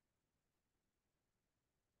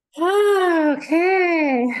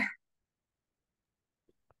 Okay.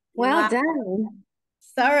 Well Wow. done.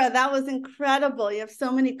 Sarah, that was incredible. You have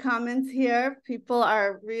so many comments here. People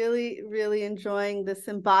are really, really enjoying this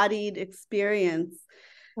embodied experience.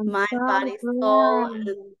 Mind, body, soul, and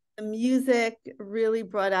the music really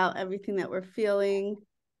brought out everything that we're feeling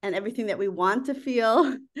and everything that we want to feel.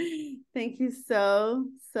 Thank you so,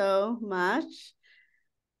 so much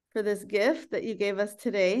for this gift that you gave us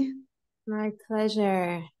today. My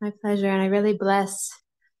pleasure. My pleasure. And I really bless.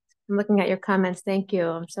 I'm looking at your comments. Thank you.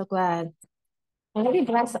 I'm so glad. I really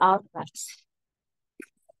bless all of us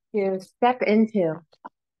to step into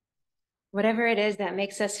whatever it is that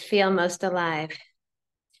makes us feel most alive.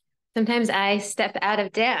 Sometimes I step out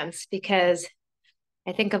of dance because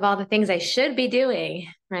I think of all the things I should be doing,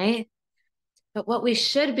 right? But what we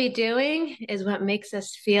should be doing is what makes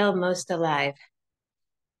us feel most alive.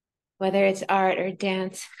 Whether it's art or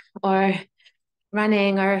dance or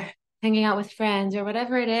running or hanging out with friends or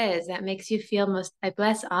whatever it is that makes you feel most, I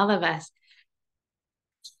bless all of us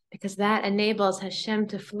because that enables Hashem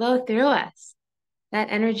to flow through us. That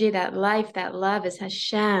energy, that life, that love is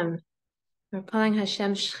Hashem. We're pulling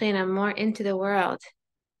Hashem's Shekhinah more into the world.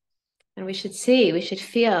 And we should see, we should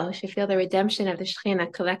feel the redemption of the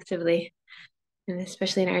Shekhinah collectively, and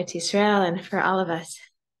especially in Eretz Yisrael and for all of us.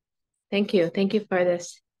 Thank you. Thank you for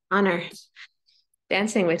this honor.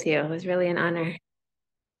 Dancing with you. It was really an honor.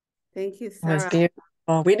 Thank you, That was Sarah.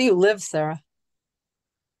 beautiful. Where do you live, Sarah?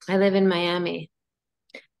 I live in Miami,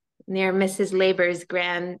 near Mrs. Laber's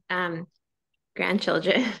grandchildren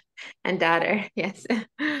and daughter. Yes.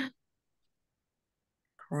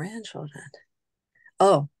 Grandchildren.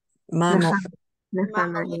 Oh, Mama.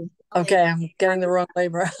 Nechama. Okay, I'm getting the wrong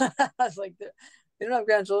labor. I was like, we don't have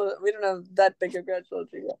grandchildren. We don't have that big of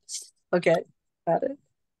grandchildren yet. Okay, got it.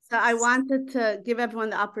 So I wanted to give everyone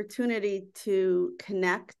the opportunity to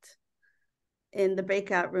connect in the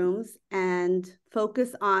breakout rooms and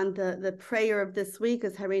focus on the prayer of this week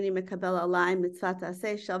is Harini Mekabel Alai Mitzvat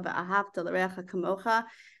Aseh Shel V'ahavta L'Recha Kamocha.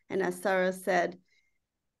 And as Sarah said,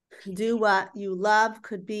 do what you love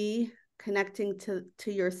could be connecting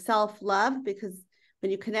to your self-love, because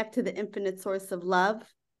when you connect to the infinite source of love,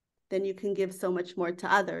 then you can give so much more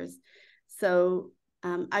to others. So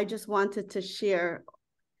I just wanted to share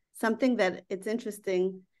something that it's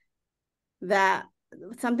interesting that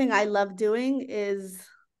something I love doing is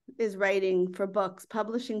writing for books,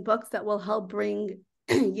 publishing books that will help bring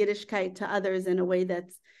Yiddishkeit to others in a way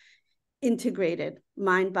that's integrated,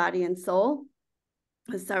 mind, body, and soul.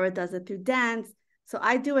 Sarah does it through dance. So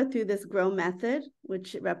I do it through this G.R.O.W method,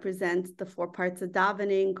 which represents the 4 parts of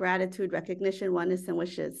davening: gratitude, recognition, oneness, and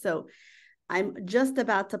wishes. So I'm just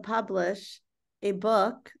about to publish a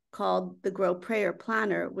book called the G.R.O.W Prayer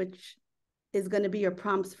Planner, which is going to be your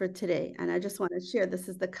prompts for today. And I just want to share, this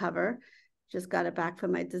is the cover. Just got it back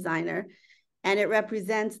from my designer. And it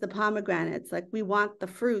represents the pomegranates. Like, we want the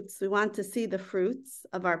fruits. We want to see the fruits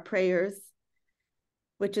of our prayers,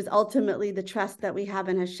 which is ultimately the trust that we have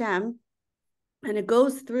in Hashem. And it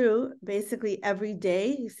goes through basically every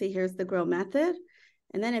day. You see, here's the G.R.O.W method.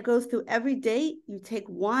 And then it goes through every day. You take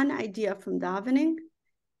one idea from davening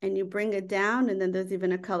and you bring it down. And then there's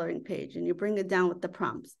even a coloring page, and you bring it down with the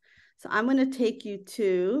prompts. So I'm going to take you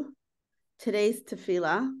to today's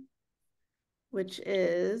tefillah, which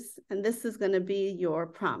is, and this is going to be your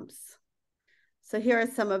prompts. So here are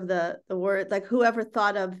some of the words, like whoever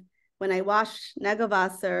thought of, when I wash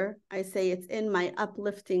Negavaser, I say it's in my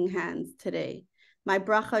uplifting hands today. My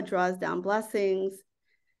bracha draws down blessings.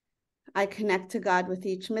 I connect to God with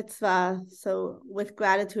each mitzvah. So with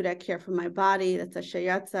gratitude, I care for my body. That's a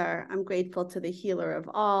shayatzar. I'm grateful to the healer of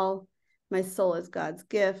all. My soul is God's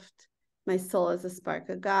gift. My soul is a spark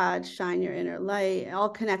of God. Shine your inner light. All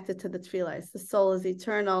connected to the tefillah. The soul is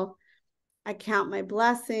eternal. I count my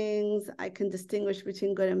blessings. I can distinguish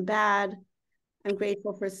between good and bad. I'm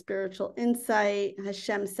grateful for spiritual insight.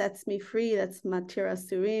 Hashem sets me free. That's Matira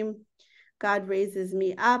Surim. God raises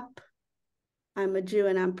me up. I'm a Jew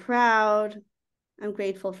and I'm proud. I'm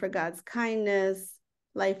grateful for God's kindness.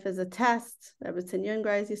 Life is a test. Rebbetzin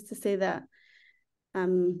Yungrais used to say that.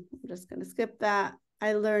 I'm just going to skip that.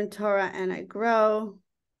 I learn Torah and I grow.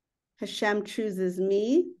 Hashem chooses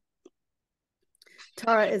me.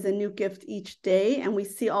 Torah is a new gift each day. And we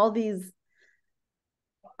see all these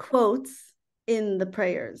quotes in the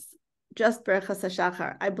prayers. Just Berachas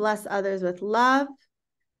HaShachar. I bless others with love.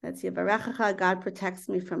 That's Yevarechacha. God protects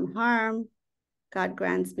me from harm. God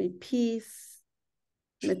grants me peace.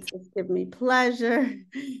 Mitzvahs give me pleasure.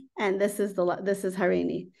 And this is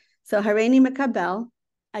Harini. So Harini Mekabel.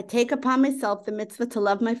 I take upon myself the mitzvah to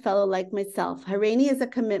love my fellow like myself. Harini is a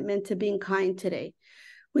commitment to being kind today.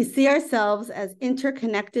 We see ourselves as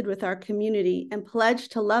interconnected with our community and pledge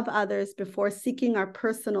to love others before seeking our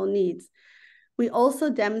personal needs. We also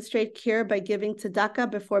demonstrate care by giving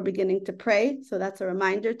tzedakah before beginning to pray. So that's a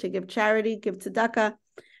reminder to give charity, give tzedakah.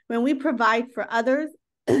 When we provide for others,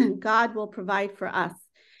 God will provide for us.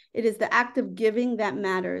 It is the act of giving that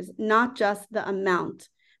matters, not just the amount.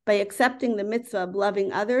 By accepting the mitzvah of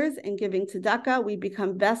loving others and giving tzedakah, we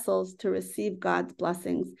become vessels to receive God's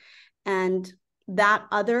blessings. And that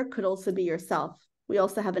other could also be yourself. We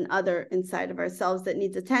also have an other inside of ourselves that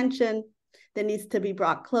needs attention, that needs to be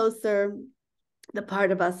brought closer, the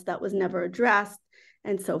part of us that was never addressed,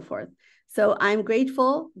 and so forth. So I'm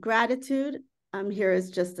grateful. Gratitude. Here is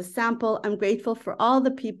just a sample. I'm grateful for all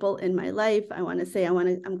the people in my life.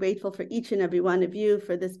 I'm grateful for each and every one of you,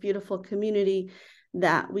 for this beautiful community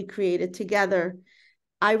that we created together.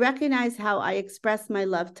 I recognize how I express my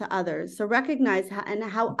love to others. So recognize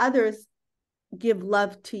how others give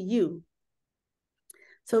love to you.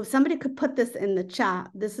 So if somebody could put this in the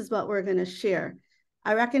chat, this is what we're going to share.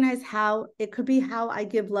 I recognize how it could be how I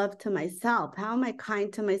give love to myself. How am I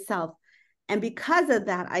kind to myself? And because of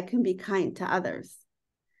that, I can be kind to others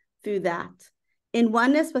through that. In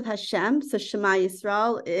oneness with Hashem, so Shema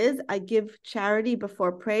Yisrael is, I give charity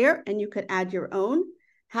before prayer, and you could add your own.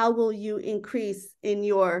 How will you increase in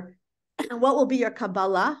your, what will be your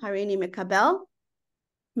Kabbalah, Harini Mekabel?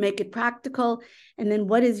 Make it practical. And then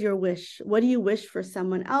what is your wish? What do you wish for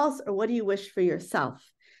someone else, or what do you wish for yourself?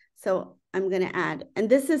 So I'm going to add, and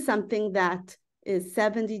this is something that is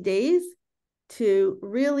 70 days to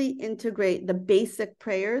really integrate the basic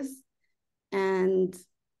prayers. And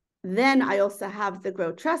then I also have the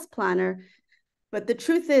G.R.O.W Trust Planner. But the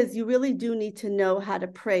truth is, you really do need to know how to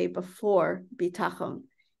pray before Bitachon,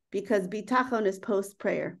 because Bitachon is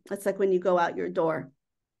post-prayer. It's like when you go out your door.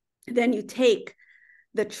 then you take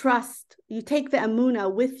the trust, you take the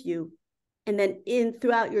emunah with you, and then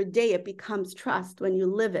throughout your day it becomes trust when you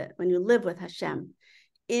live it, when you live with Hashem,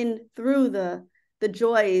 through the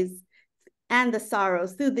joys and the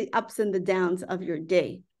sorrows, through the ups and the downs of your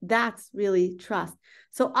day. That's really trust.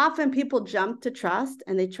 So often people jump to trust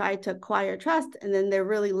and they try to acquire trust, and then they're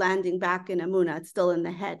really landing back in emunah. It's still in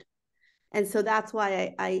the head. And so that's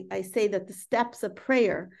why I say that the steps of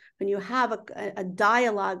prayer, when you have a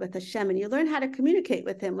dialogue with Hashem and you learn how to communicate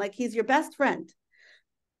with him like he's your best friend,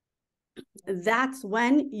 that's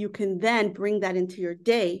when you can then bring that into your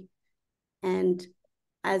day and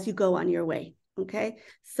as you go on your way. Okay,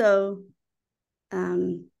 so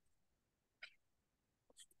I'm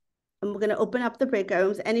going to open up the breakout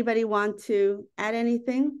rooms. Anybody want to add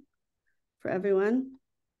anything for everyone?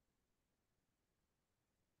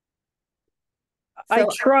 I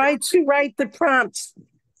tried to write the prompts.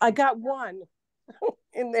 I got one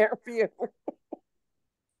in there for you.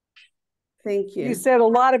 Thank you. You said a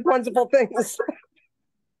lot of wonderful things.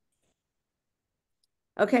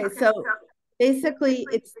 Okay, so basically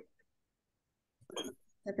it's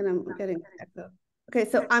second, I'm getting echo. Okay,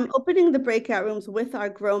 so I'm opening the breakout rooms with our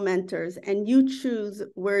G.R.O.W mentors, and you choose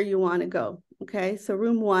where you want to go. Okay, so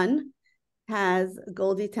room 1 has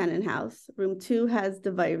Goldie Tenenhouse, room 2 has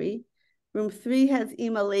Devairi, room 3 has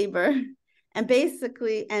Ima Laber,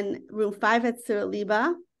 and room 5 has Sira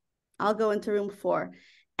Liba. I'll go into room 4.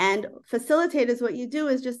 And facilitators, what you do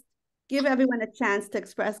is just give everyone a chance to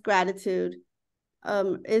express gratitude.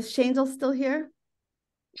 Is Shandel still here?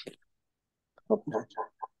 Hope not.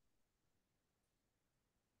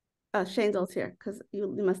 Shandel's here because you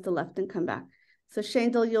must have left and come back. So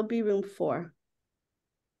Shandel, you'll be room 4.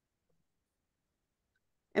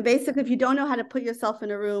 And basically, if you don't know how to put yourself in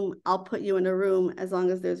a room, I'll put you in a room as long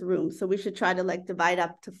as there's room. So we should try to like divide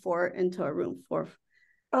up to 4 into a room. 4.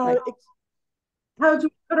 How do we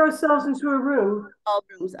put ourselves into a room? All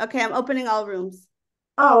rooms. Okay, I'm opening all rooms.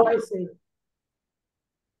 Oh, I see.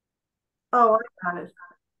 Oh, I got it.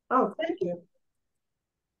 Oh, thank you.